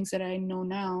of the things that I know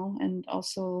now, and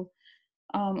also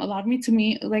allowed me to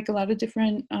meet like a lot of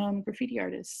different graffiti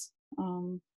artists.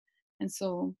 And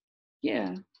so,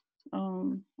 yeah,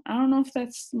 I don't know if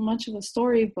that's much of a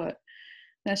story, but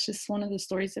that's just one of the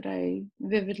stories that I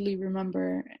vividly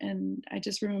remember. And I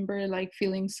just remember like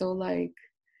feeling so like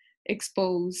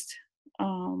exposed,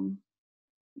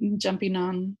 jumping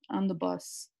on the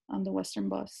bus, on the Western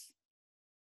bus.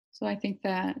 So I think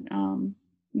that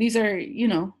these are,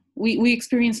 we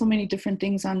experience so many different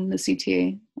things on the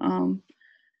CTA.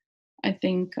 I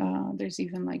think there's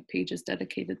even like pages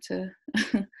dedicated to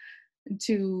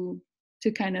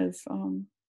to kind of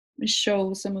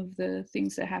show some of the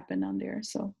things that happen on there.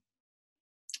 So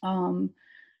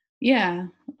yeah,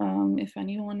 if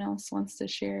anyone else wants to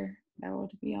share, that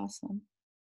would be awesome.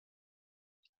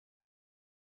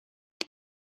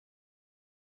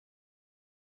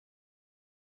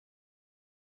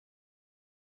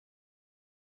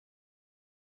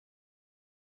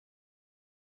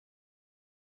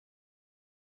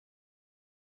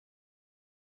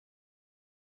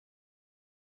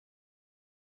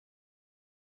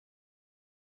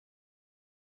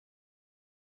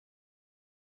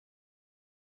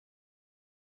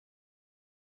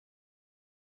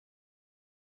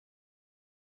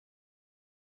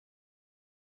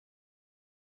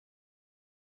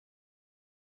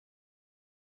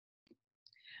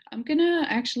 I'm gonna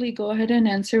actually go ahead and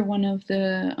answer one of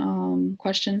the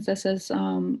questions that says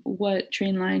what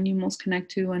train line you most connect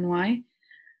to and why.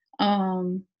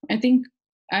 I think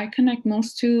I connect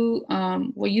most to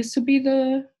what used to be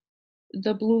the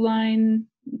blue line,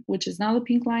 which is now the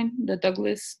pink line, the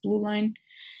Douglas blue line.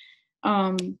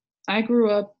 I grew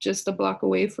up just a block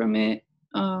away from it,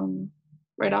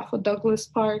 right off of Douglas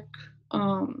Park.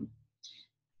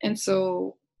 And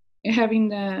so having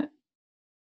that,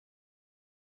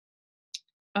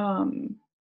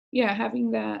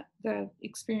 having that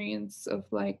experience of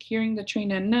like hearing the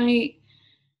train at night,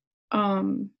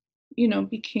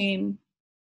 became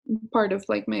part of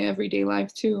like my everyday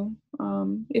life too.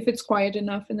 If it's quiet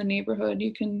enough in the neighborhood,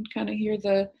 you can kind of hear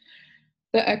the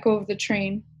echo of the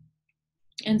train.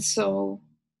 And so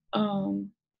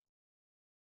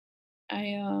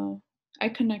I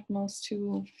connect most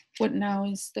to what now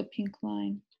is the Pink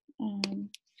Line.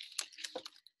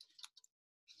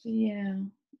 Yeah.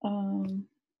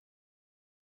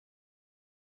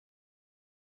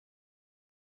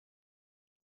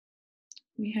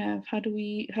 We have how do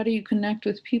you connect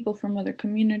with people from other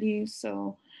communities?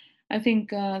 So I think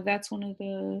that's one of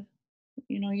the,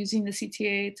 using the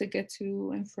CTA to get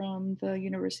to and from the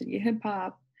University of Hip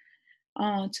Hop,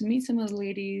 to meet some of the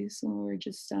ladies who were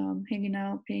just hanging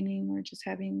out, painting, or just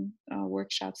having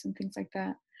workshops and things like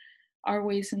that, are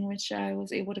ways in which I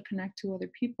was able to connect to other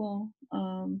people.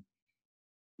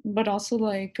 But also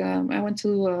like I went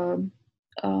to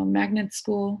a magnet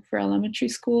school for elementary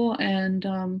school, and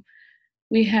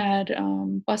we had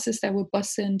buses that would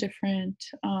bus in different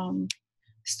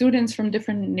students from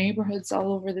different neighborhoods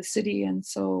all over the city. And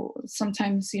so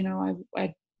sometimes,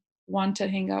 I want to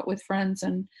hang out with friends,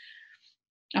 and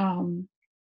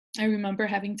I remember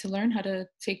having to learn how to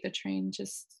take the train,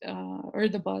 or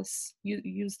the bus,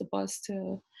 use the bus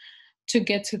to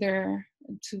get to their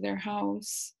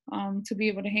house, to be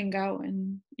able to hang out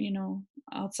and,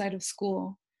 outside of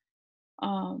school.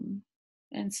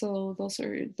 And so those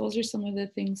are some of the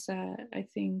things that I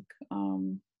think,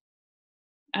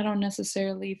 I don't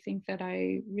necessarily think that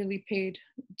I really paid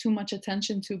too much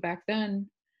attention to back then.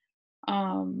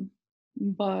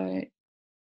 But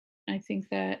I think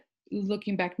that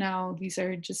looking back now, these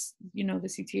are just, the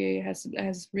CTA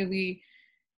has really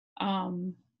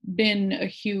been a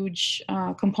huge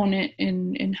component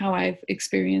in how I've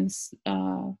experienced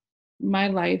my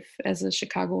life as a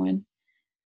Chicagoan.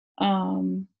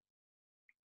 And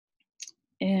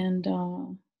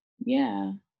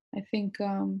I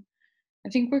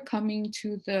think we're coming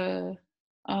to the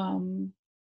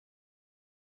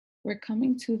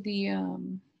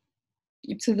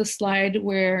slide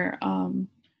where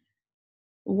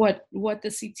what the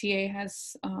CTA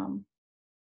has,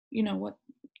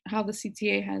 how the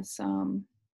CTA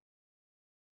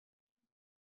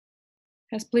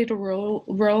has played a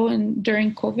role in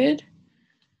during COVID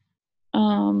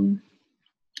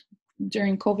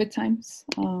times.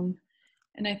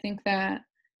 And I think that,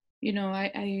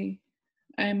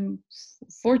 I'm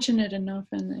fortunate enough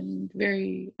and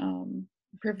very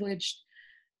privileged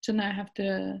to not have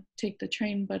to take the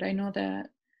train, but I know that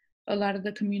a lot of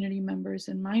the community members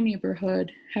in my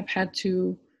neighborhood have had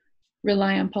to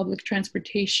rely on public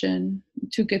transportation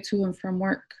to get to and from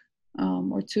work,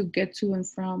 or to get to and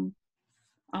from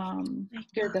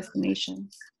their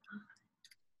destinations.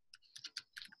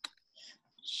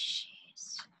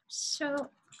 Jeez.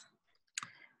 So,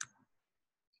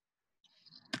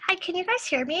 hi, can you guys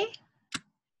hear me?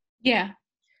 Yeah.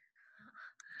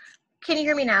 Can you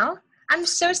hear me now? I'm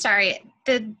so sorry.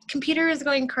 The computer is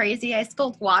going crazy. I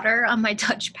spilled water on my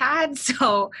touchpad,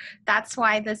 so that's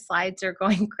why the slides are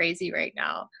going crazy right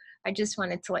now. I just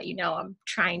wanted to let you know I'm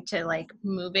trying to like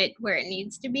move it where it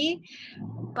needs to be,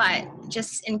 but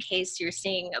just in case you're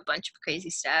seeing a bunch of crazy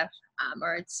stuff,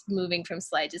 or it's moving from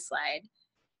slide to slide,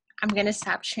 I'm gonna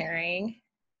stop sharing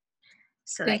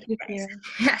so that you guys.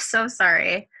 Yeah, so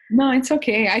sorry. No, it's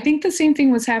okay. I think the same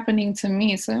thing was happening to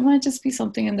me, so it might just be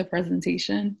something in the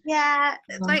presentation. Yeah,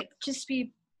 it might just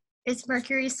be. Is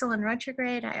Mercury still in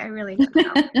retrograde? I really don't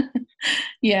know.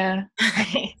 Yeah,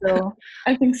 so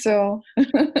I think so.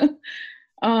 But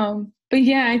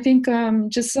yeah, I think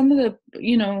just some of the,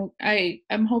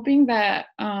 I'm hoping that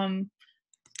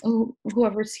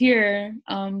whoever's here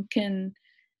can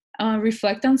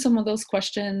reflect on some of those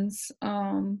questions,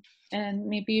 and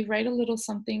maybe write a little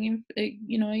something,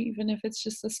 even if it's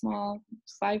just a small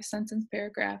 5-sentence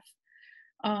paragraph,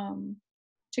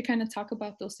 to kind of talk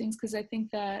about those things. Because I think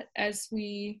that as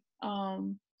we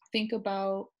think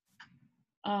about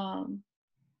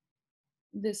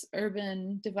this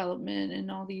urban development and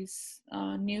all these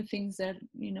new things that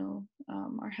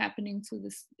are happening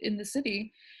in the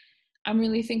city, I'm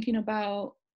really thinking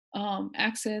about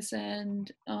access,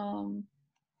 and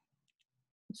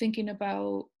thinking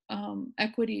about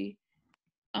equity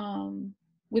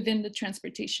within the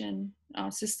transportation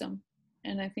system.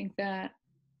 And I think that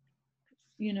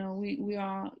we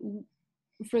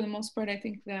for the most part, I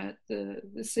think that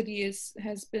the city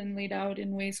has been laid out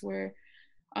in ways where,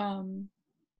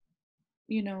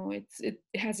 you know, it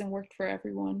hasn't worked for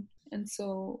everyone. And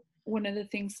so one of the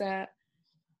things that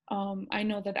I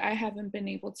know that I haven't been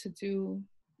able to do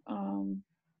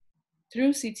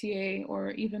through CTA,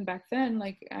 or even back then,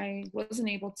 like I wasn't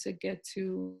able to get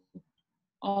to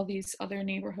all these other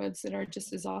neighborhoods that are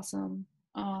just as awesome.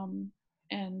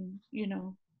 And, you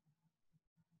know,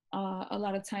 a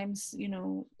lot of times, you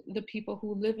know, the people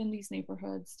who live in these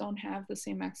neighborhoods don't have the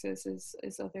same access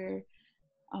as other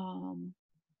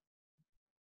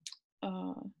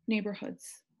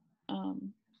neighborhoods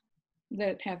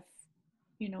that have,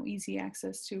 you know, easy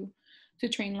access to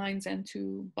train lines and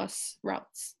to bus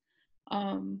routes.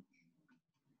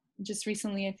 Just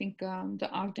recently, I think the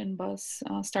Ogden bus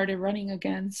started running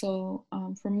again. So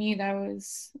for me, that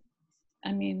was,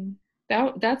 I mean,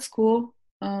 that's cool.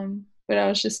 But I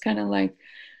was just kind of like,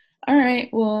 all right,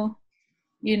 well,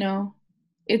 you know,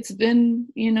 it's been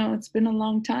a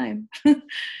long time. And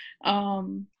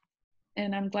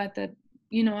I'm glad that,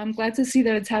 you know, I'm glad to see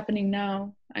that it's happening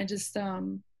now. I just,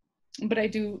 but I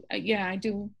do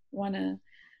want to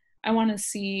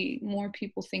see more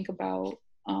people think about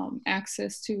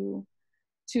access to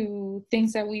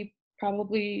things that we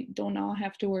probably don't all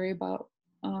have to worry about,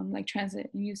 like transit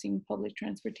and using public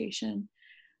transportation,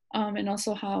 and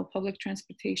also how public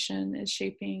transportation is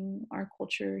shaping our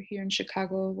culture here in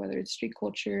Chicago, whether it's street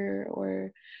culture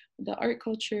or the art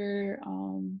culture,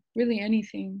 really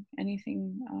anything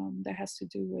that has to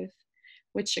do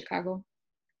with Chicago.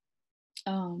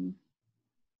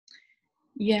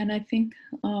 Yeah, and I think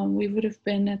we would have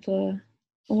been at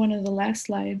one of the last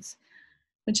slides,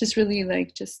 which is really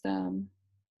like just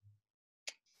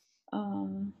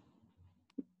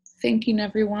thanking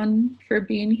everyone for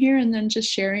being here, and then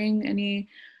just sharing any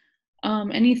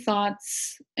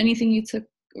thoughts, anything you took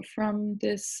from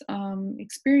this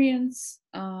experience,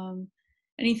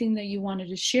 anything that you wanted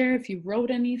to share, if you wrote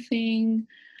anything,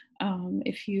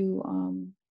 if you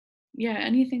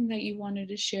anything that you wanted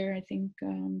to share. I think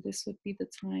this would be the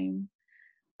time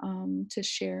to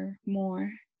share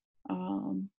more.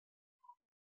 And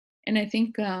I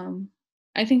think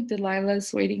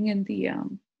Delilah's waiting in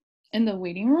the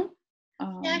waiting room.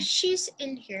 Yeah, she's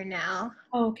in here now.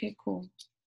 Oh, okay, cool.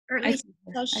 Or at least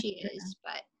so she is,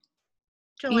 but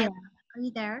Delilah, are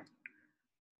you there?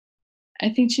 I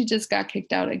think she just got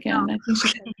kicked out again. Oh. I think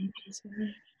she's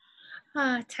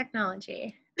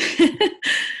Technology.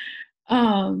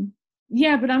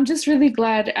 Yeah, but I'm just really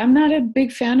glad. I'm not a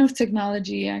big fan of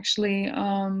technology, actually,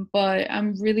 but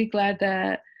I'm really glad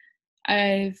that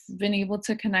I've been able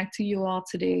to connect to you all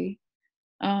today,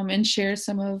 and share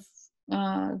some of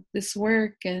this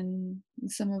work and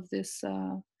some of this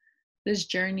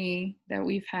journey that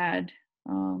we've had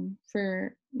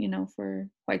for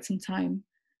quite some time.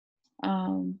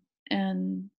 And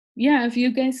yeah, if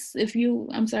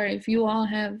you all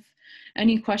have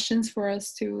any questions for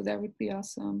us too, that would be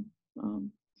awesome.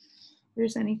 If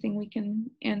there's anything we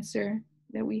can answer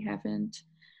that we haven't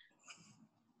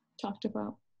talked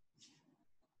about.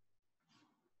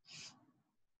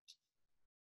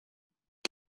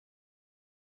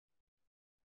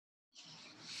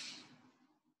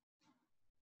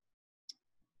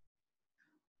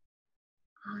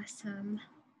 Awesome.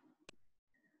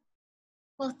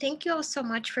 Well, thank you all so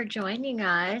much for joining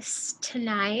us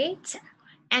tonight,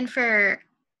 and for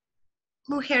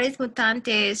Mujeres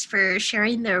Mutantes for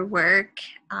sharing their work,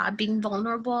 being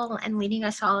vulnerable, and leading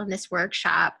us all in this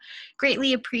workshop.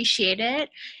 Greatly appreciate it.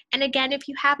 And again, if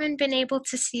you haven't been able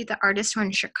to see the Artist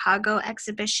Run Chicago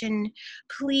exhibition,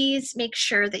 please make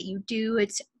sure that you do.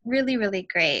 It's really, really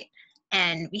great.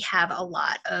 And we have a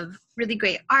lot of really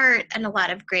great art and a lot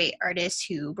of great artists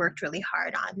who worked really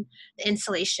hard on the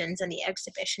installations and the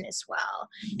exhibition as well.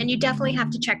 And you definitely have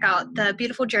to check out the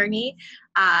beautiful journey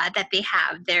that they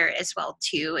have there as well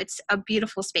too. It's a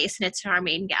beautiful space, and it's in our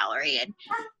main gallery, and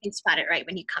you can spot it right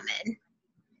when you come in.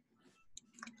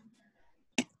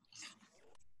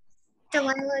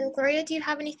 Delilah and Gloria, do you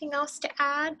have anything else to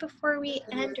add before we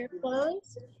end or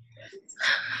close?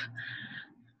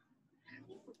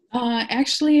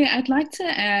 Actually, I'd like to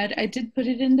add, I did put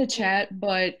it in the chat,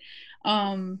 but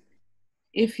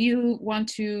if you want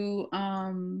to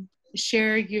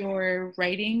share your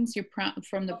writings,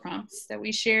 from the prompts that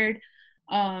we shared,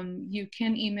 you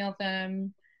can email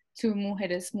them to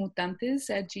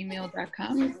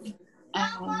mujeresmutantes@gmail.com. We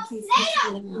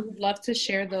would love to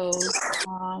share those.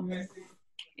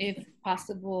 If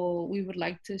possible, we would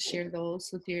like to share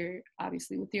those with your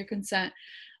consent.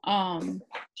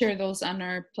 Share those on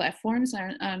our platforms,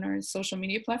 on our social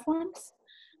media platforms.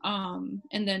 and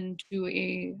then do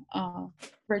a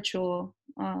virtual,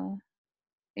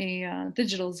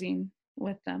 digital zine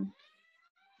with them.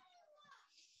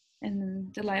 And then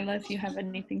Delilah, if you have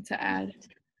anything to add.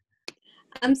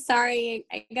 I'm sorry,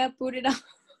 I got booted off.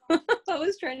 I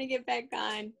was trying to get back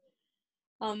on.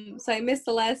 So I missed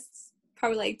the last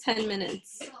probably like 10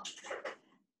 minutes.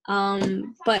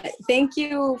 But thank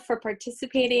you for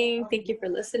participating. Thank you for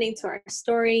listening to our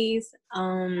stories.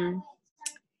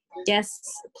 Yes,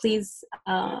 please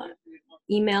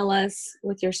email us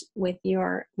with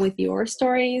your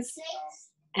stories,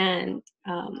 and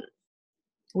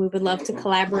we would love to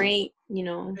collaborate,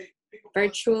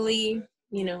 virtually,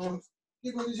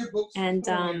 and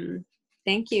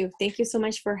thank you so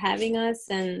much for having us,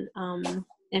 and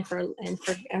for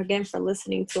again for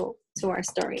listening to our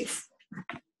stories.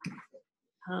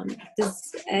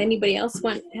 Does anybody else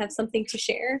have something to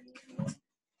share?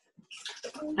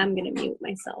 I'm gonna mute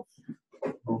myself.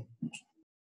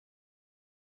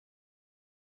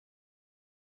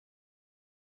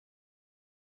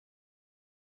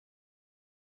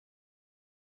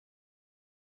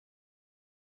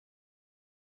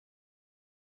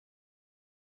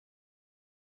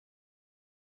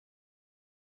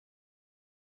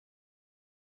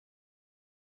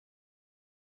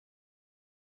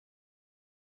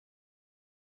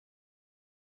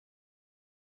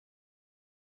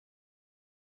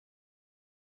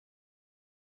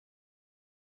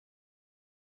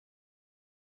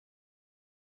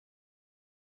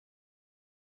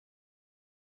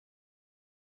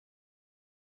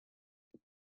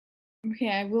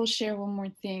 Okay, I will share one more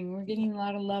thing. We're getting a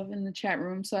lot of love in the chat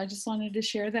room, so I just wanted to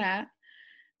share that.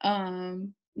 I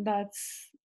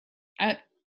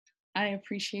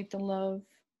appreciate the love.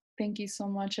 Thank you so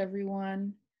much,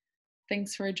 everyone.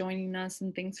 Thanks for joining us,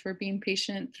 and thanks for being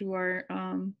patient through our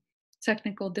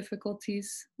technical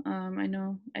difficulties. I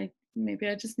know maybe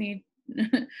I just need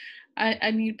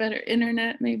I need better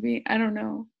internet, maybe, I don't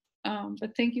know.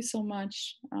 But thank you so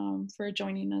much for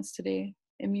joining us today.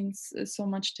 It means so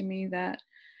much to me that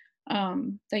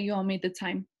that you all made the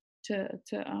time to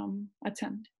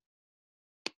attend.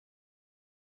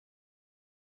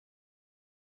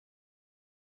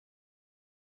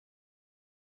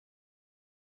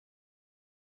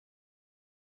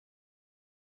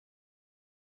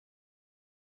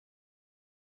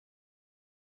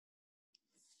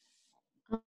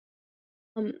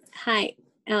 Hi,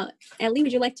 Ellie,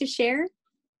 would you like to share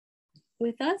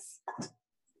with us?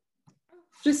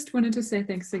 Just wanted to say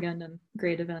thanks again, and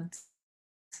great event.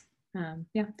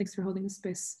 Yeah, thanks for holding the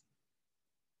space.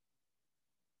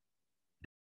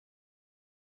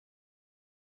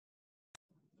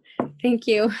 Thank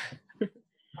you.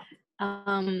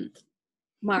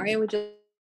 Mario, would you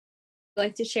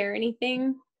like to share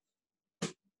anything?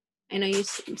 I know you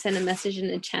sent a message in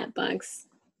the chat box.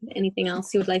 Anything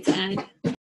else you would like to add?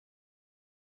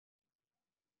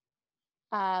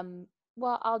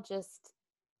 Well, I'll just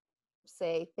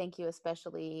say thank you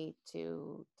especially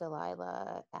to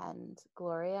Delilah and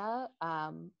Gloria,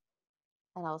 and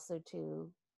also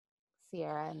to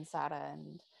Sierra and Sada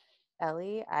and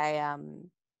Ellie. I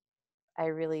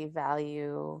really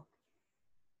value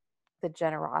the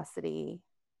generosity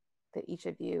that each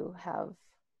of you have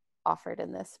offered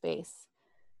in this space,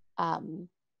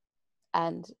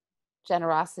 and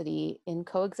generosity in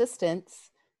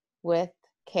coexistence with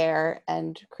care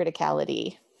and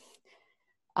criticality.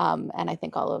 And I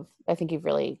think you've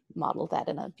really modeled that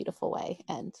in a beautiful way,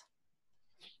 and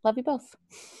love you both.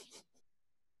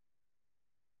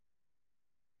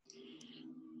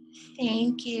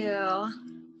 Thank you.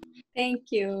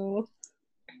 Thank you.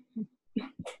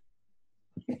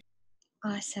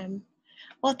 Awesome.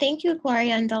 Well, thank you,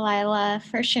 Gloria and Delilah,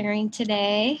 for sharing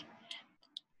today.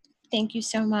 Thank you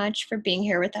so much for being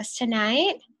here with us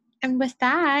tonight. And with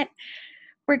that,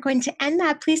 we're going to end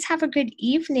that. Please have a good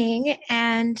evening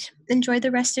and enjoy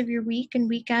the rest of your week and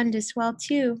weekend as well,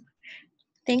 too.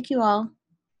 Thank you all.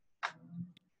 All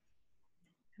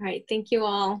right, thank you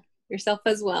all. Yourself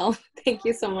as well. Thank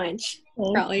you so much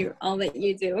for all that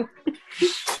you do.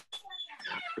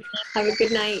 Have a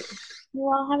good night. You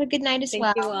all have a good night as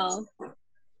well. Thank you all.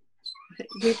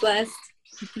 Be blessed.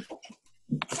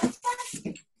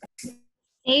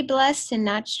 Stay blessed and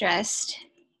not stressed.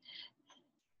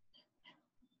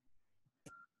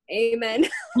 Amen.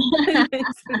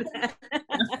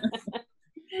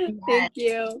 Thank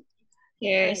you.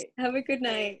 Cheers. Right. Have a good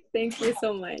night. Thank you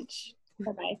so much.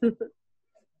 Bye-bye.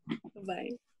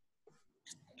 Bye-bye.